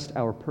is just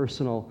our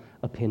personal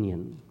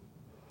opinion,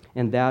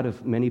 and that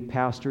of many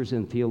pastors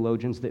and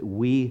theologians that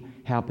we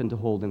happen to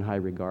hold in high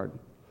regard.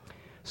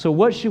 So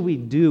what should we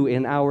do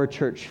in our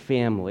church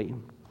family?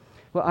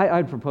 Well,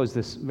 I'd propose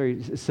this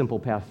very simple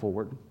path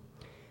forward.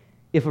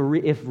 If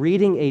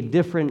reading a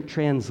different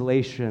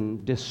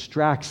translation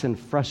distracts and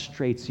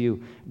frustrates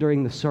you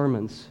during the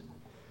sermons,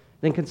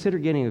 then consider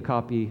getting a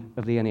copy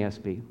of the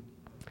NASB.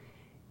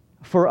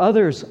 For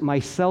others,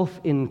 myself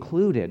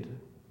included,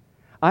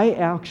 I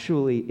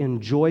actually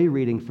enjoy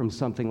reading from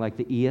something like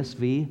the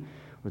ESV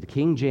or the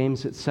King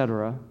James,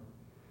 etc.,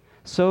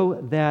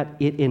 so that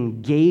it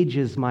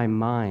engages my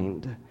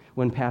mind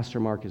when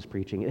Pastor Mark is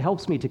preaching. It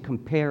helps me to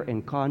compare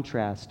and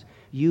contrast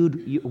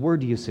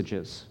word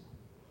usages.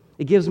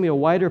 It gives me a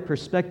wider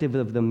perspective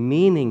of the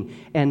meaning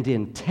and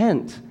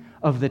intent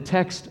of the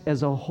text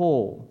as a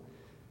whole.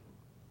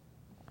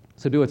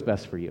 So do what's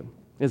best for you.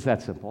 It's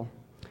that simple.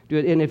 Do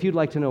it. And if you'd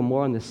like to know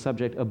more on this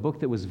subject, a book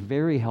that was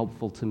very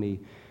helpful to me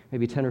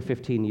maybe 10 or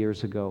 15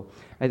 years ago,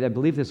 I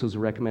believe this was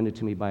recommended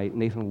to me by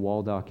Nathan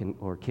Waldock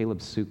or Caleb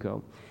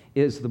Suko,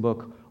 is the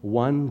book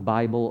One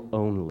Bible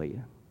Only, ?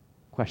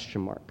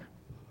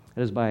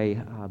 It is by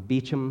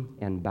Beecham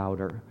and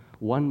Bowder.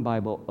 One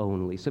Bible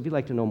Only. So if you'd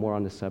like to know more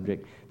on the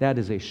subject, that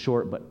is a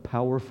short but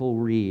powerful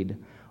read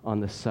on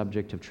the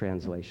subject of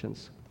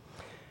translations.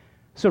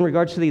 So in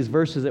regards to these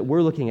verses that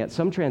we're looking at,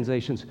 some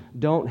translations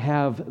don't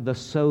have the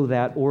so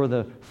that or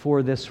the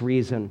for this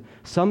reason.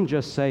 Some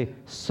just say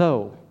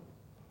so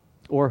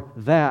or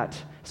that.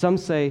 Some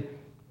say,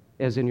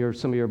 as in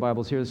some of your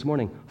Bibles here this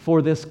morning,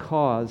 for this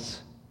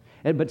cause.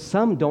 But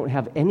some don't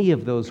have any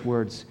of those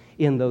words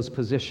in those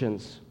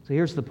positions. So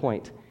here's the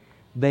point.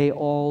 They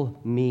all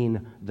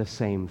mean the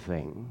same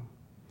thing.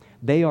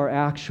 They are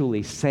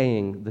actually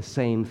saying the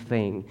same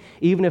thing.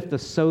 Even if the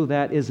so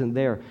that isn't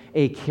there,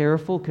 a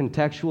careful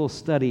contextual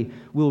study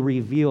will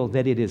reveal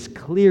that it is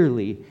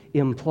clearly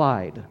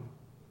implied.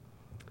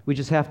 We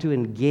just have to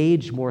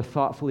engage more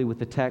thoughtfully with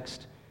the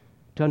text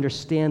to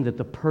understand that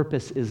the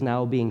purpose is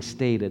now being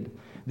stated,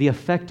 the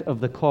effect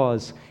of the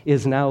cause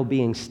is now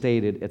being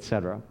stated,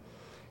 etc.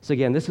 So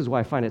again, this is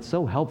why I find it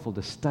so helpful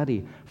to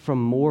study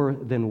from more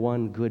than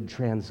one good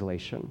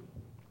translation.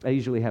 I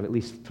usually have at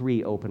least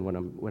 3 open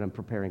when I'm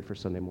preparing for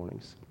Sunday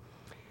mornings.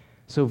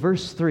 So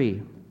verse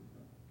 3,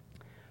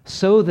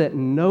 so that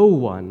no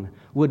one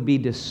would be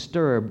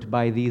disturbed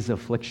by these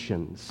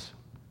afflictions.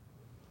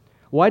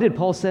 Why did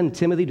Paul send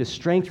Timothy to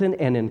strengthen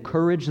and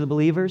encourage the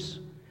believers?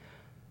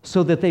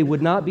 So that they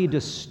would not be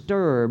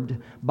disturbed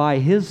by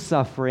his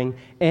suffering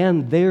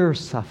and their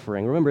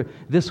suffering. Remember,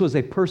 this was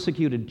a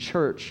persecuted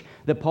church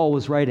that Paul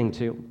was writing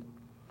to.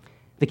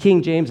 The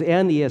King James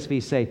and the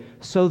ESV say,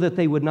 so that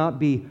they would not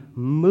be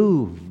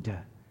moved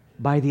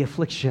by the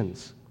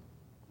afflictions.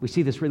 We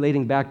see this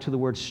relating back to the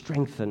word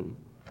strengthen.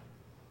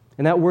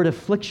 And that word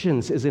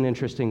afflictions is an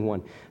interesting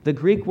one. The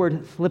Greek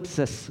word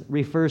thlipsis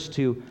refers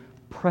to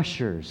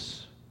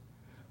pressures,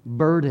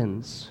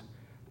 burdens,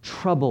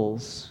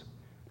 troubles,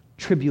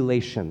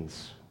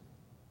 tribulations.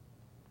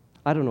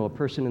 I don't know a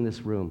person in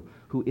this room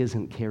who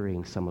isn't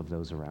carrying some of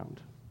those around.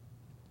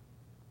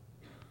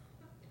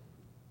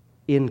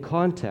 In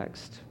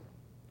context,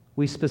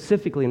 we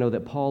specifically know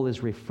that Paul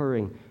is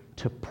referring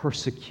to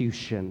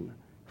persecution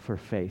for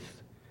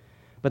faith.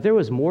 But there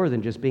was more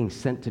than just being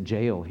sent to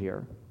jail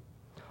here.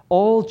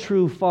 All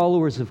true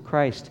followers of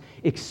Christ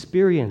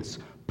experience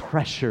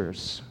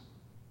pressures.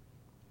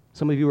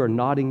 Some of you are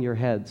nodding your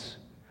heads.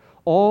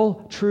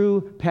 All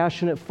true,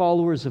 passionate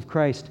followers of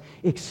Christ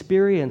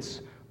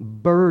experience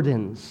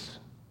burdens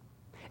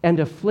and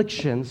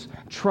afflictions,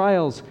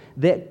 trials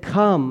that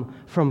come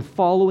from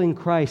following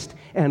Christ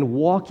and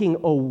walking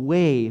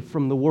away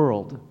from the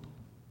world.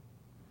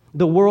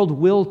 The world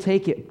will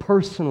take it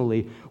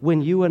personally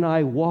when you and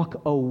I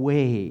walk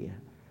away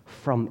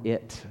from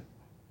it,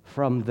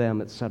 from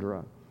them,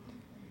 etc.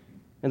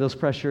 And those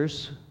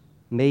pressures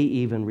may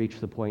even reach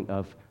the point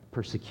of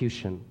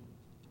persecution.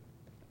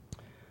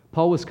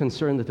 Paul was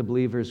concerned that the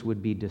believers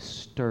would be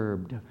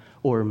disturbed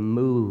or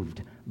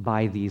moved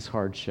by these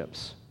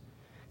hardships.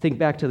 Think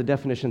back to the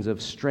definitions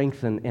of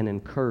strengthen and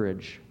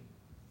encourage.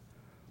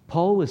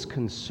 Paul was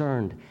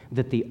concerned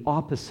that the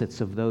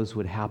opposites of those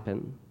would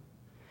happen,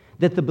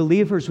 that the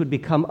believers would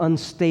become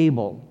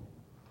unstable,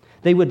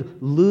 They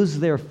would lose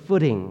their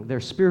footing, their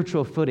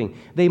spiritual footing.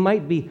 They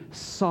might be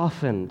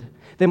softened.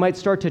 They might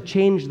start to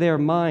change their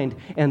mind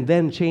and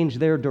then change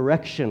their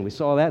direction. We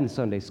saw that in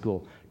Sunday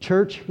school.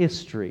 Church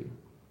history,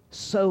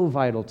 so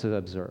vital to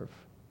observe.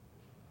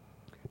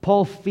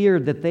 Paul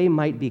feared that they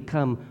might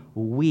become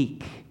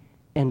weak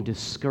and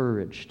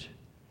discouraged.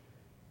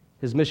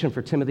 His mission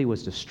for Timothy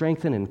was to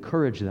strengthen and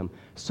encourage them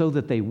so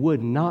that they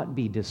would not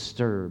be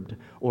disturbed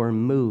or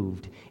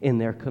moved in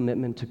their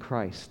commitment to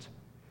Christ.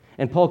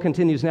 And Paul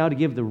continues now to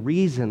give the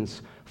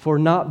reasons for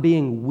not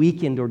being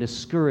weakened or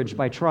discouraged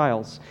by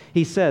trials.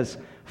 He says,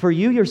 "For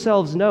you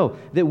yourselves know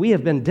that we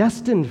have been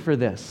destined for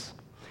this.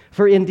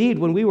 For indeed,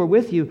 when we were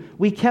with you,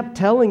 we kept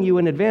telling you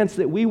in advance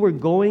that we were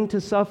going to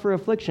suffer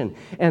affliction.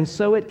 And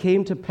so it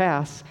came to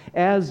pass,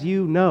 as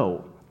you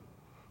know."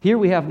 Here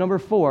we have number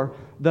 4,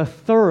 the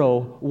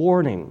thorough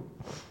warning.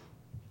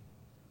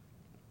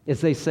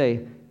 As they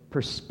say,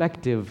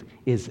 perspective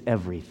is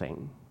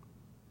everything.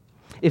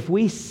 If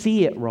we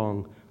see it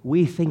wrong,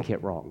 we think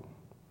it wrong.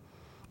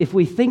 If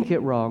we think it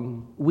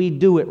wrong, we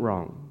do it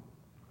wrong.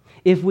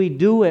 If we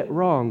do it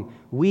wrong,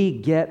 we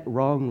get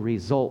wrong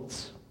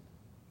results.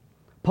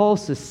 Paul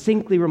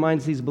succinctly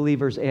reminds these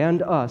believers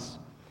and us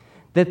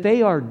that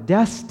they are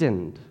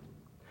destined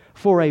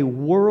for a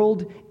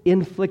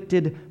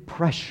world-inflicted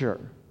pressure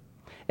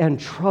and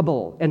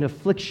trouble and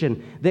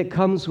affliction that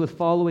comes with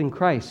following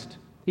Christ.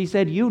 He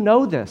said, "You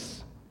know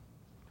this.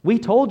 We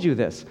told you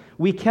this.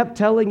 We kept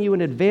telling you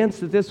in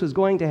advance that this was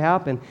going to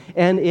happen,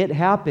 and it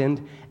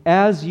happened,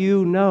 as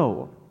you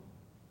know."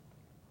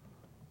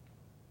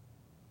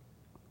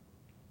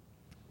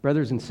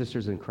 Brothers and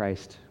sisters in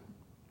Christ,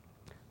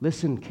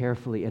 listen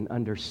carefully and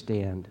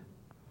understand.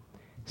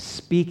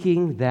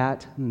 Speaking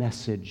that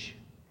message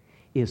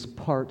is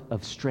part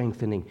of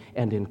strengthening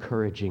and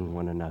encouraging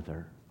one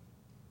another.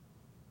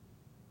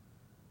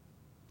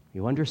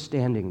 You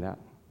understanding that?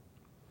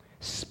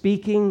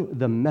 Speaking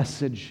the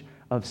message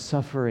of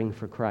suffering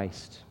for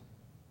Christ,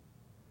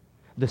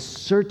 the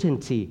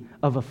certainty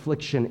of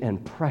affliction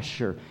and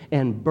pressure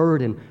and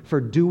burden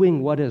for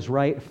doing what is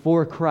right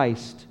for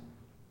Christ,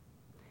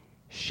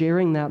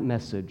 sharing that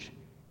message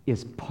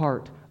is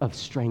part of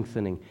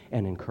strengthening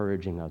and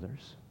encouraging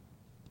others.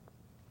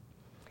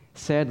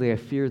 Sadly, I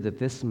fear that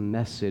this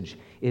message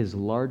is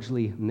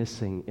largely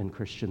missing in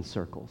Christian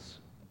circles.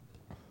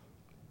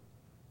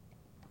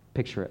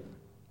 Picture it.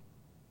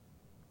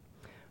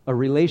 A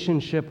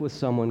relationship with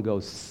someone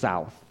goes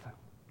south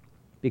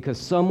because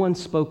someone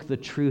spoke the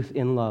truth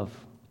in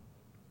love.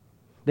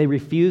 They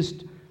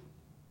refused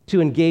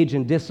to engage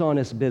in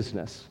dishonest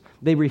business.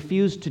 They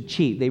refused to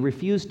cheat. They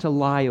refused to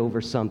lie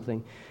over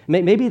something.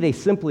 Maybe they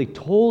simply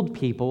told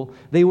people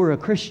they were a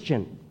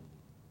Christian.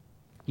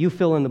 You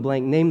fill in the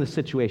blank, name the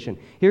situation.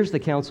 Here's the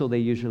counsel they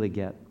usually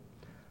get.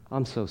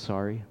 "I'm so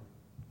sorry.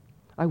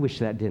 I wish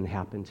that didn't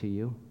happen to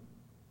you.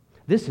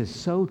 This is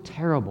so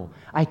terrible.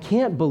 I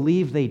can't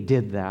believe they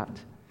did that.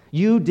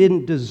 You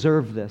didn't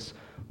deserve this.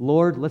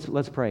 Lord,"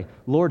 let's pray.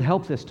 "Lord,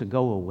 help this to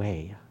go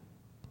away."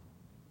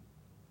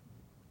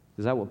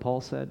 Is that what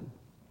Paul said?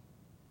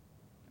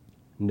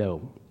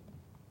 No.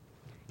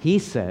 He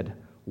said,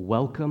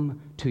 "Welcome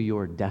to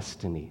your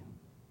destiny.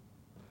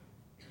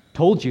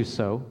 Told you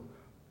so.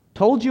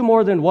 Told you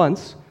more than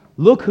once.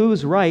 Look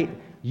who's right.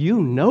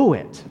 You know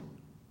it."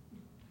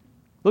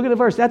 Look at the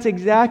verse. That's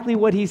exactly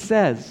what he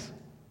says.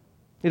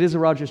 It is a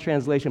Rogers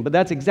translation, but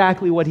that's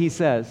exactly what he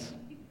says.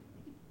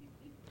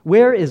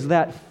 Where is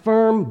that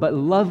firm but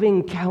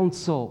loving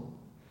counsel,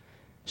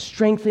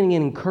 strengthening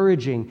and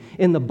encouraging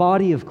in the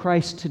body of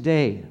Christ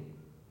today?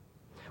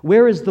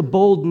 Where is the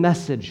bold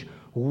message,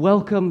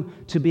 "Welcome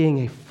to being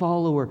a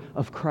follower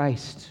of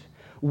Christ"?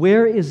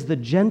 Where is the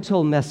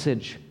gentle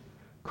message,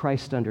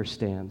 "Christ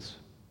understands.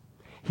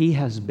 He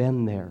has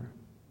been there.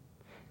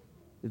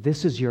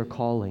 This is your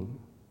calling.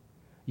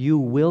 You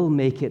will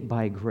make it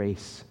by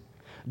grace.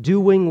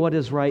 Doing what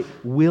is right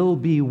will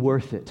be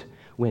worth it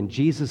when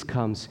Jesus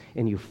comes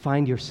and you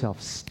find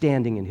yourself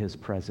standing in His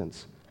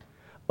presence.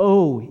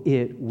 Oh,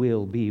 it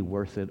will be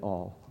worth it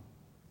all."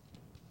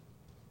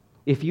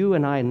 If you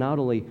and I not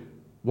only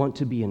want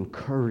to be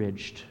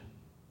encouraged,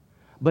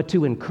 but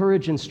to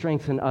encourage and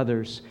strengthen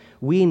others,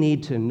 we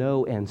need to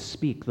know and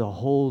speak the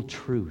whole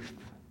truth.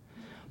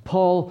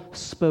 Paul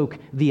spoke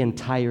the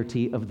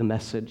entirety of the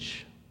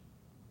message.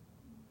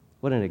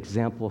 What an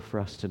example for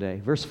us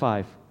today. Verse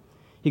 5.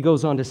 He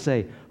goes on to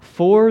say,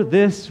 "For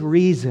this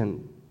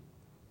reason,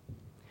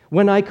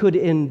 when I could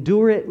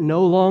endure it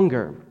no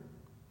longer,"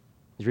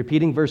 he's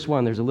repeating verse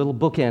 1, there's a little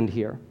bookend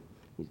here.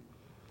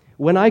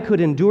 "When I could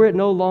endure it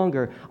no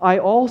longer, I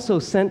also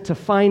sent to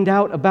find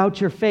out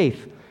about your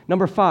faith."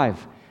 Number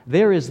 5,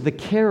 there is the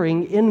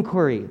caring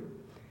inquiry.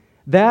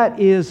 That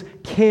is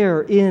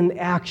care in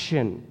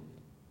action.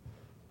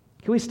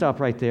 Can we stop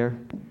right there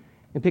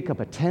and pick up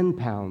a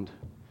 10-pound,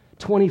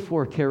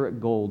 24-karat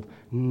gold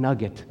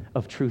nugget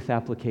of truth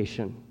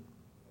application?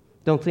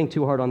 Don't think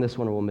too hard on this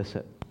one or we'll miss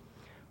it.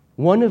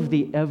 One of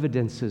the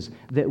evidences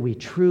that we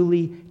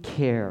truly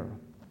care,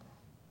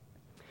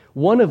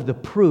 One of the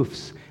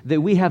proofs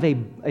that we have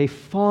a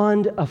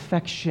fond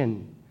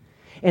affection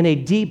and a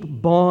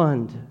deep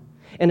bond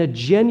and a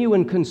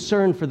genuine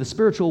concern for the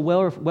spiritual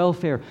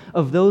welfare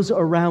of those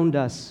around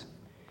us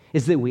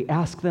is that we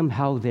ask them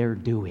how they're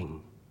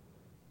doing.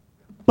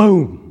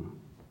 Boom!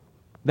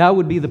 That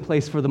would be the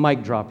place for the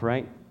mic drop,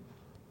 right?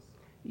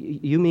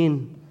 You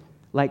mean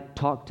like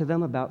talk to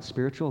them about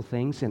spiritual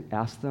things and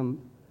ask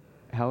them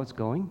how it's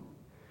going?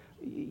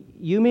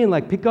 You mean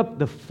like pick up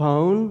the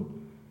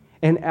phone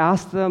and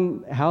ask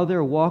them how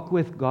their walk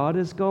with God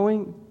is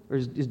going or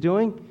is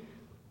doing?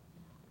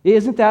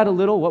 Isn't that a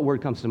little, what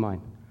word comes to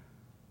mind?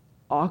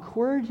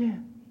 Awkward?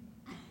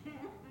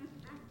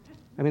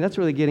 I mean, that's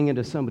really getting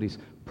into somebody's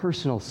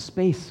personal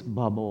space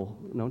bubble,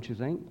 don't you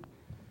think?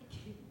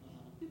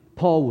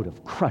 Paul would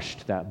have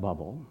crushed that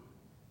bubble.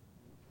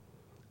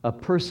 A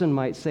person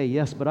might say,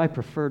 yes, but I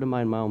prefer to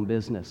mind my own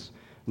business.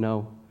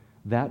 No,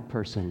 that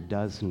person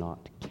does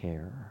not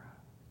care.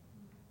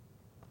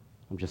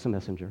 I'm just a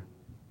messenger.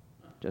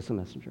 Just a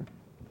messenger.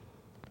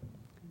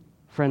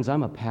 Friends,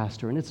 I'm a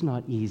pastor, and it's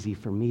not easy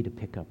for me to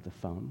pick up the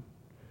phone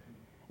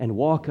and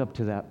walk up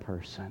to that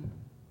person,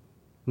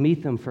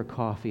 meet them for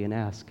coffee, and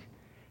ask,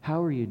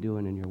 how are you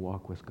doing in your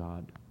walk with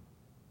God?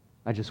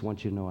 I just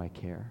want you to know I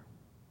care.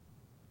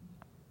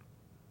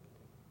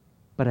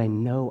 But I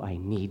know I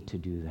need to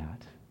do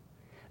that.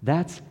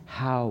 That's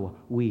how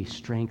we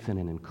strengthen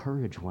and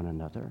encourage one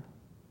another.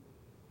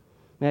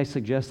 May I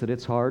suggest that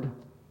it's hard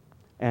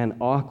and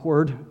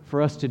awkward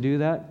for us to do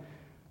that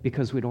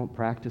because we don't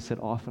practice it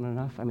often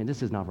enough? I mean,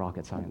 this is not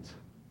rocket science.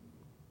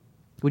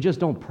 We just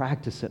don't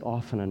practice it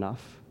often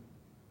enough.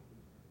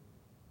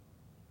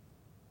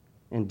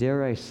 And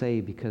dare I say,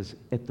 because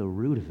at the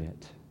root of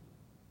it,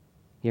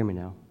 hear me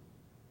now,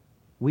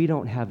 we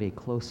don't have a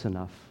close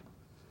enough,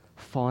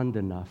 fond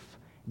enough,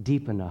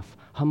 deep enough,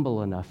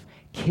 humble enough,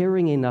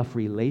 caring enough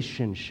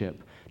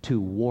relationship to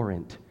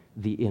warrant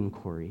the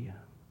inquiry.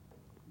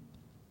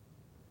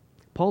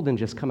 Paul didn't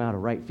just come out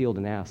of right field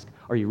and ask,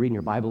 are you reading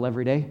your Bible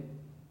every day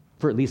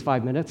for at least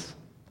 5 minutes?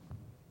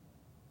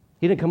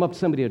 He didn't come up to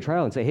somebody at a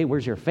trial and say, hey,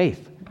 where's your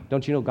faith?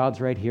 Don't you know God's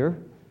right here?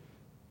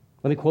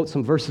 Let me quote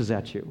some verses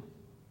at you.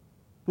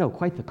 No,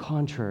 quite the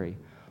contrary.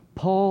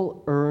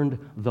 Paul earned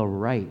the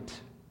right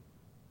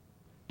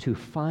to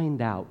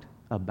find out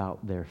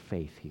about their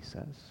faith, he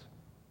says.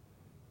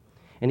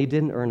 And he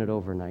didn't earn it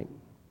overnight.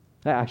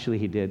 Actually,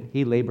 he did.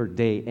 He labored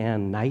day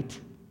and night.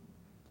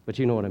 But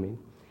you know what I mean.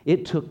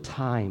 It took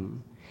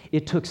time.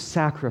 It took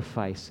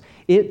sacrifice.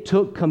 It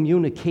took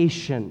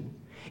communication.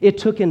 It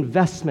took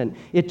investment.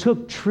 It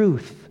took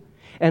truth.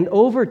 And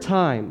over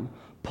time,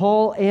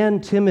 Paul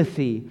and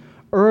Timothy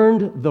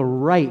earned the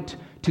right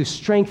to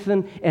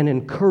strengthen and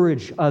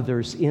encourage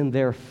others in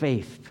their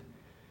faith.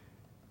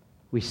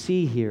 We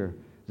see here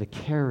the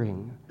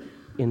caring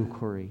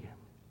inquiry.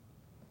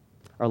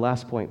 Our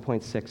last point,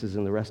 point 6, is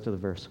in the rest of the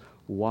verse.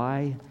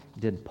 Why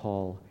did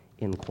Paul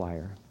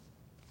inquire?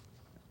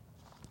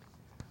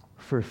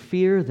 For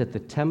fear that the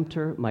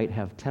tempter might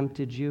have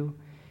tempted you,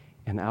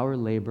 and our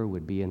labor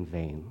would be in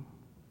vain.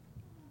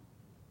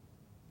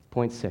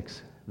 Point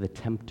 6, the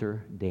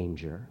tempter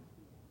danger.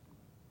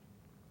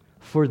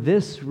 For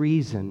this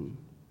reason,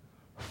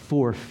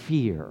 for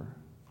fear.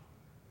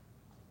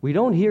 We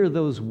don't hear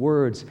those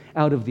words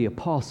out of the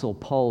Apostle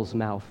Paul's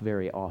mouth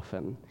very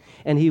often,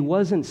 and he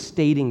wasn't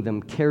stating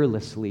them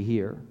carelessly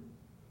here.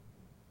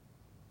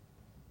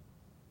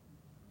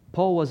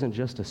 Paul wasn't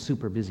just a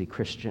super busy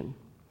Christian.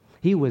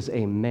 He was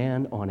a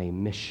man on a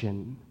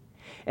mission,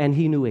 and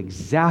he knew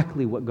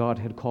exactly what God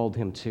had called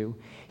him to.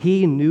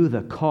 He knew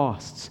the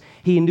costs,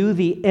 he knew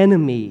the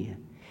enemy,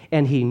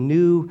 and he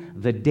knew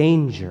the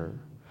danger,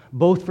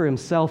 both for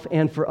himself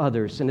and for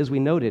others. And as we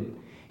noted,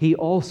 he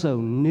also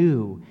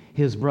knew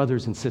his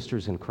brothers and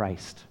sisters in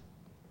Christ.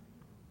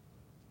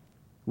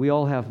 We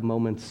all have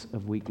moments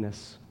of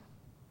weakness,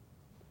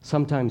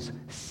 sometimes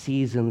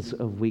seasons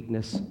of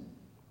weakness.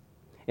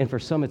 And for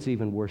some, it's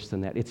even worse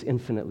than that. It's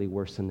infinitely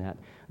worse than that.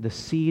 The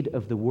seed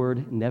of the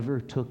word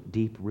never took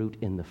deep root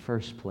in the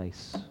first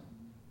place,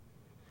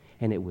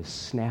 and it was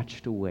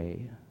snatched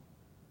away.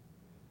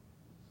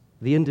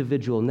 The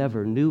individual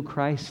never knew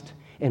Christ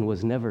and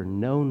was never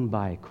known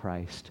by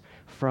Christ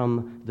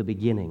from the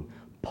beginning.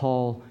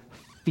 Paul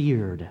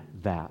feared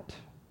that.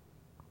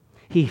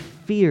 He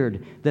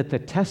feared that the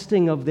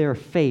testing of their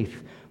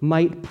faith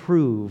might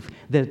prove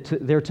that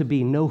there to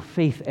be no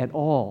faith at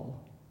all.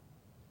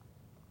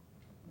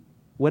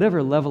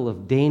 Whatever level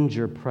of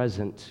danger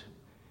present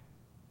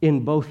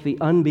in both the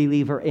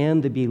unbeliever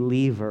and the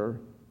believer,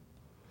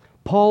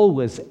 Paul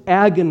was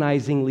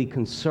agonizingly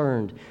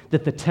concerned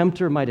that the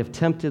tempter might have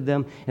tempted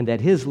them and that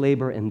his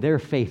labor and their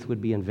faith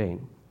would be in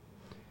vain.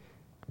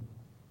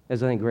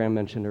 As I think Graham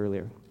mentioned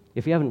earlier,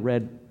 if you haven't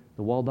read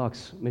the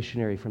Waldock's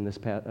missionary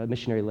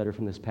letter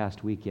from this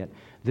past week yet,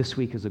 this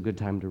week is a good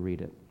time to read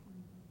it.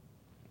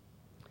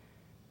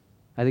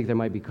 I think there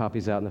might be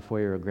copies out in the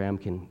foyer, or Graham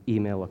can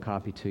email a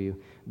copy to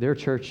you. Their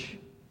church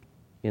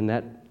in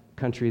that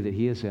country that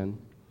he is in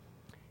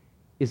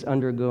is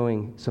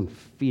undergoing some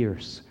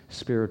fierce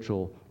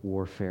spiritual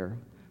warfare,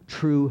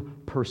 true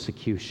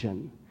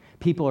persecution.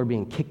 People are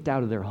being kicked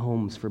out of their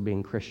homes for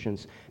being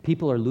Christians.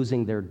 People are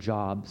losing their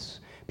jobs.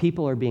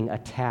 People are being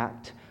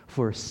attacked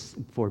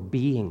for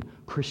being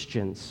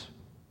Christians.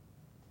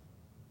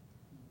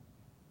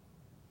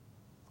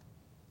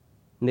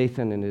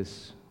 Nathan and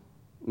his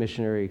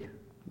missionary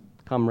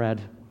comrade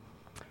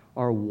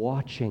are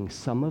watching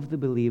some of the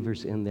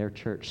believers in their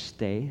church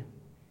stay,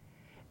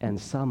 and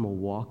some will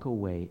walk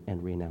away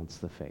and renounce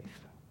the faith,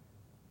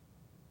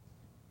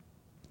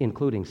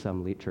 including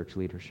some church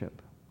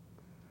leadership.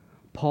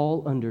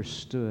 Paul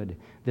understood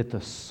that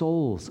the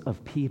souls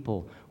of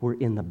people were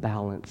in the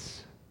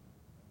balance.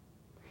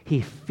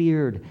 He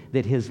feared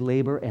that his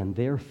labor and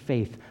their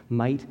faith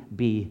might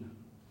be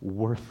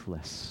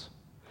worthless,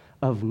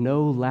 of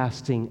no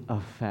lasting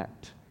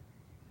effect,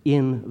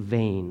 in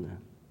vain.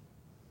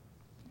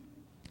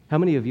 How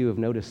many of you have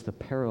noticed the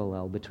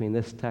parallel between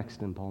this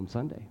text and Palm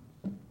Sunday?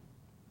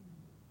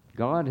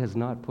 God has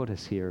not put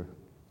us here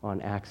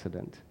on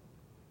accident.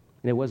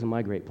 And it wasn't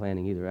my great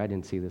planning either. I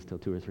didn't see this till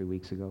 2 or 3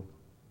 weeks ago.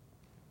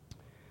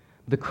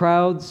 The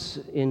crowds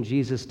in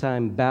Jesus'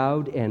 time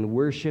bowed and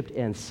worshiped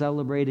and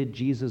celebrated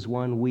Jesus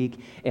one week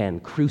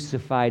and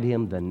crucified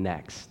him the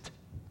next.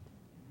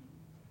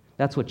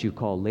 That's what you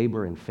call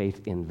labor and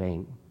faith in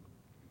vain.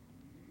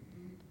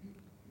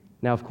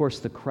 Now, of course,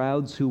 the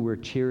crowds who were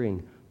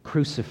cheering,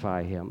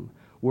 "Crucify him,"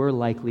 were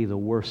likely the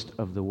worst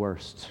of the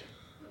worst.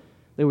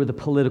 They were the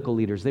political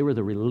leaders. They were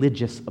the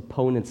religious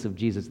opponents of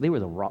Jesus. They were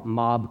the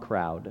mob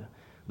crowd,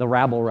 the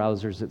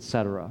rabble-rousers,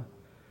 etc.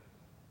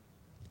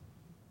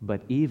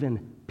 But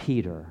even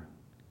Peter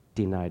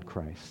denied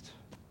Christ.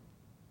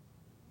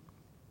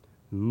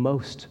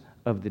 Most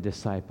of the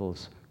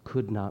disciples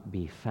could not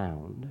be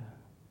found.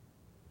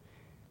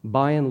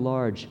 By and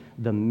large,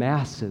 the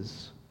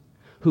masses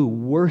who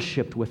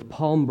worshiped with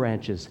palm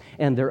branches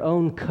and their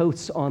own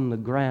coats on the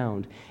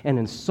ground, and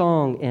in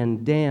song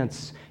and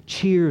dance,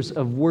 cheers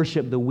of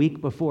worship the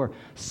week before,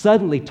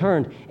 suddenly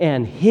turned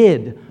and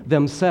hid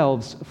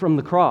themselves from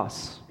the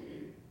cross.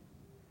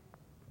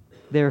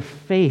 Their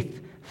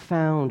faith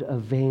found a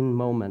vain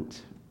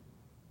moment.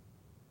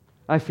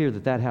 I fear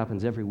that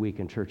happens every week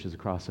in churches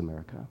across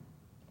America.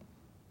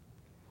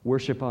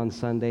 Worship on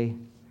Sunday,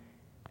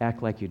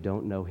 act like you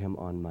don't know him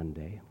on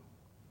Monday.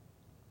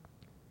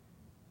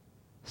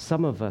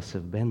 Some of us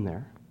have been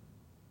there.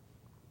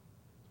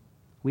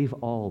 We've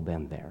all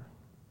been there.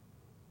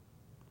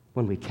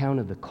 When we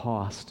counted the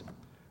cost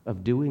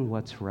of doing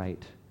what's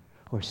right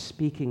or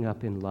speaking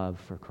up in love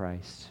for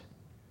Christ,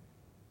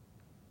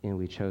 and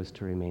we chose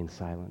to remain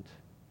silent.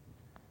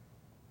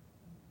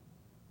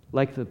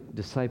 Like the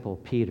disciple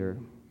Peter,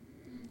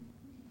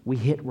 we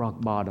hit rock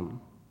bottom.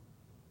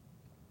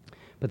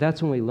 But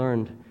that's when we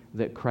learned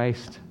that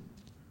Christ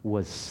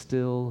was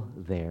still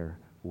there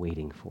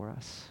waiting for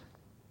us.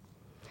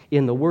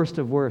 In the worst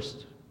of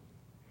worst,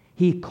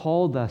 he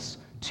called us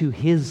to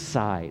his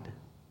side.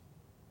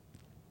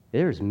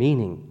 There's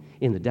meaning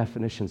in the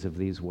definitions of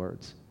these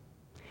words.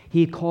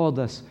 He called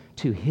us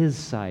to his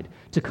side,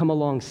 to come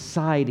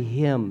alongside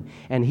him,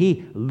 and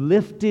he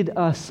lifted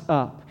us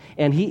up,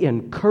 and he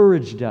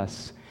encouraged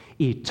us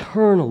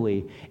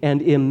eternally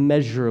and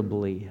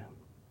immeasurably.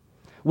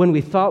 When we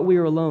thought we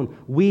were alone,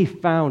 we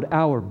found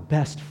our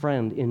best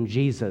friend in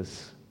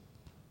Jesus.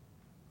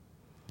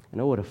 And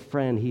oh, what a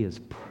friend he has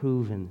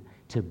proven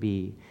to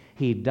be.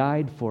 He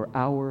died for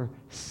our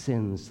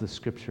sins, the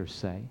scriptures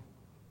say.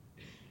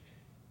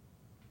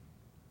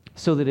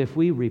 So that if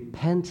we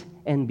repent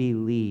and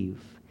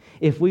believe,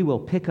 if we will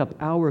pick up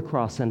our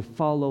cross and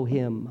follow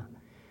him,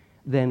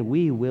 then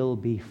we will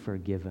be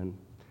forgiven.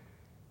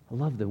 I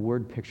love the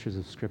word pictures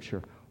of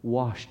Scripture,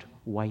 washed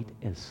white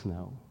as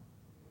snow.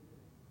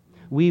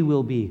 We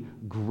will be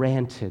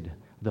granted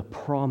the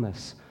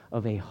promise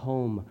of a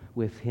home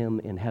with him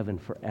in heaven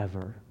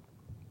forever.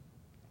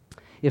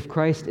 If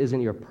Christ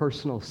isn't your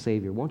personal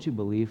Savior, won't you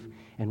believe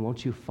and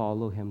won't you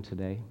follow him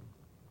today?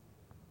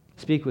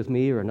 Speak with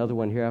me or another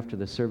one here after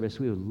the service.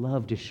 We would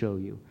love to show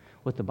you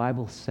what the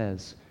Bible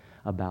says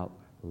about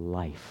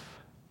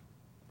life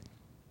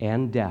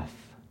and death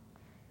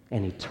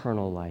and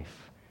eternal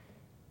life.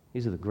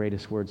 These are the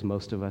greatest words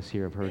most of us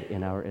here have heard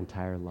in our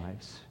entire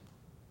lives.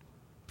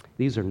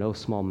 These are no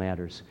small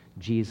matters.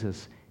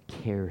 Jesus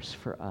cares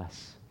for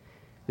us.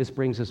 This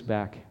brings us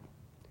back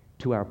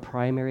to our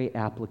primary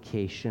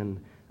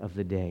application of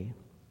the day.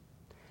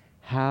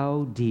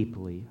 How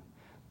deeply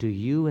do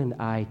you and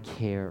I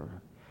care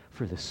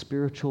for the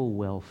spiritual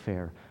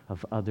welfare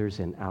of others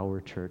in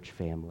our church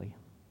family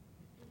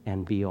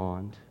and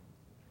beyond,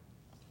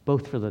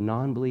 both for the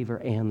non-believer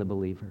and the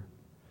believer?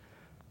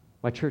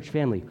 My church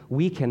family,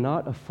 we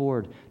cannot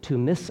afford to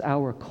miss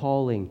our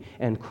calling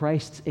and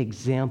Christ's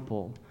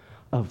example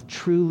of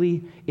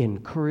truly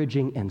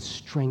encouraging and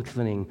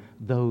strengthening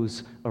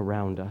those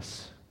around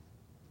us.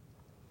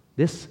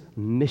 This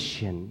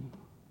mission,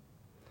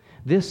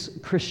 this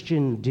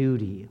Christian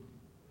duty,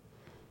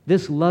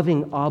 this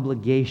loving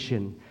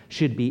obligation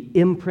should be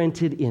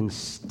imprinted in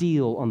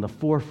steel on the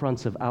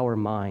forefronts of our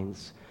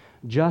minds,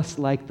 just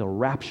like the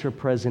rapture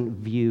present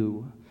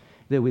view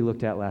that we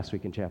looked at last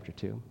week in chapter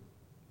 2.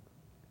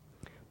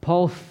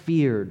 Paul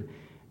feared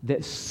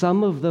that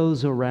some of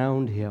those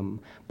around him,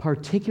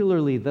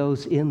 particularly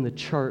those in the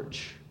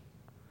church,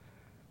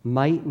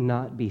 might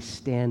not be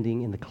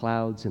standing in the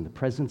clouds in the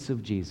presence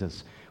of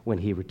Jesus when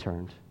he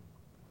returned.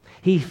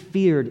 He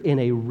feared in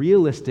a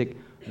realistic,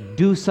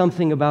 do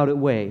something about it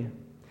way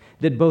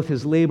that both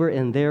his labor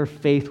and their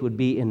faith would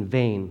be in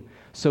vain.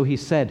 So he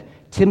said,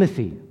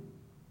 Timothy,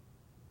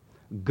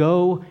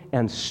 go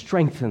and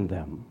strengthen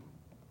them,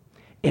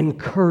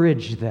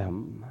 encourage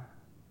them.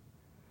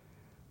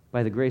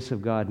 By the grace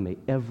of God, may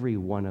every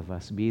one of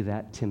us be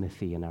that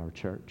Timothy in our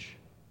church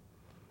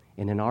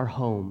and in our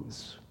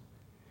homes,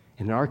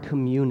 in our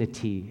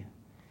community,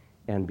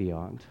 and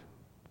beyond.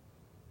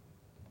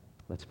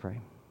 Let's pray.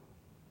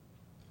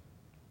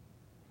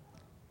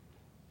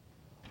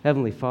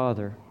 Heavenly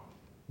Father,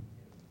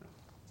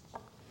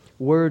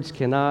 words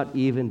cannot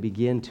even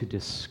begin to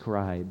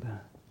describe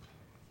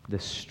the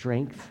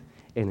strength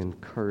and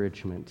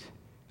encouragement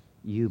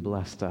you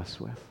blessed us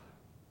with.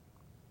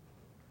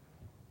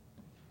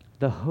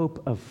 The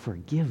hope of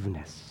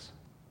forgiveness,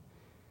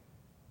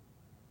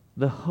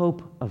 the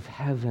hope of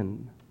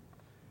heaven,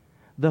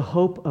 the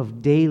hope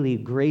of daily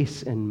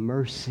grace and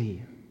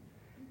mercy.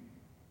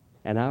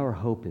 And our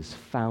hope is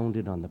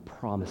founded on the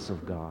promise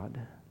of God.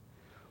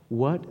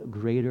 What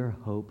greater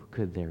hope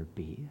could there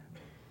be?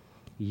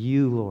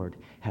 You, Lord,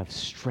 have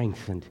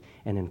strengthened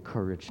and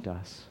encouraged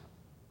us.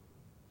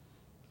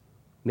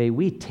 May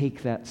we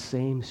take that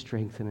same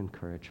strength and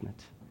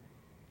encouragement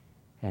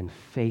and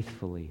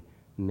faithfully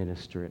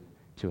minister it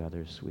to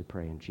others, we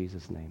pray in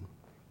Jesus' name.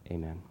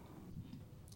 Amen.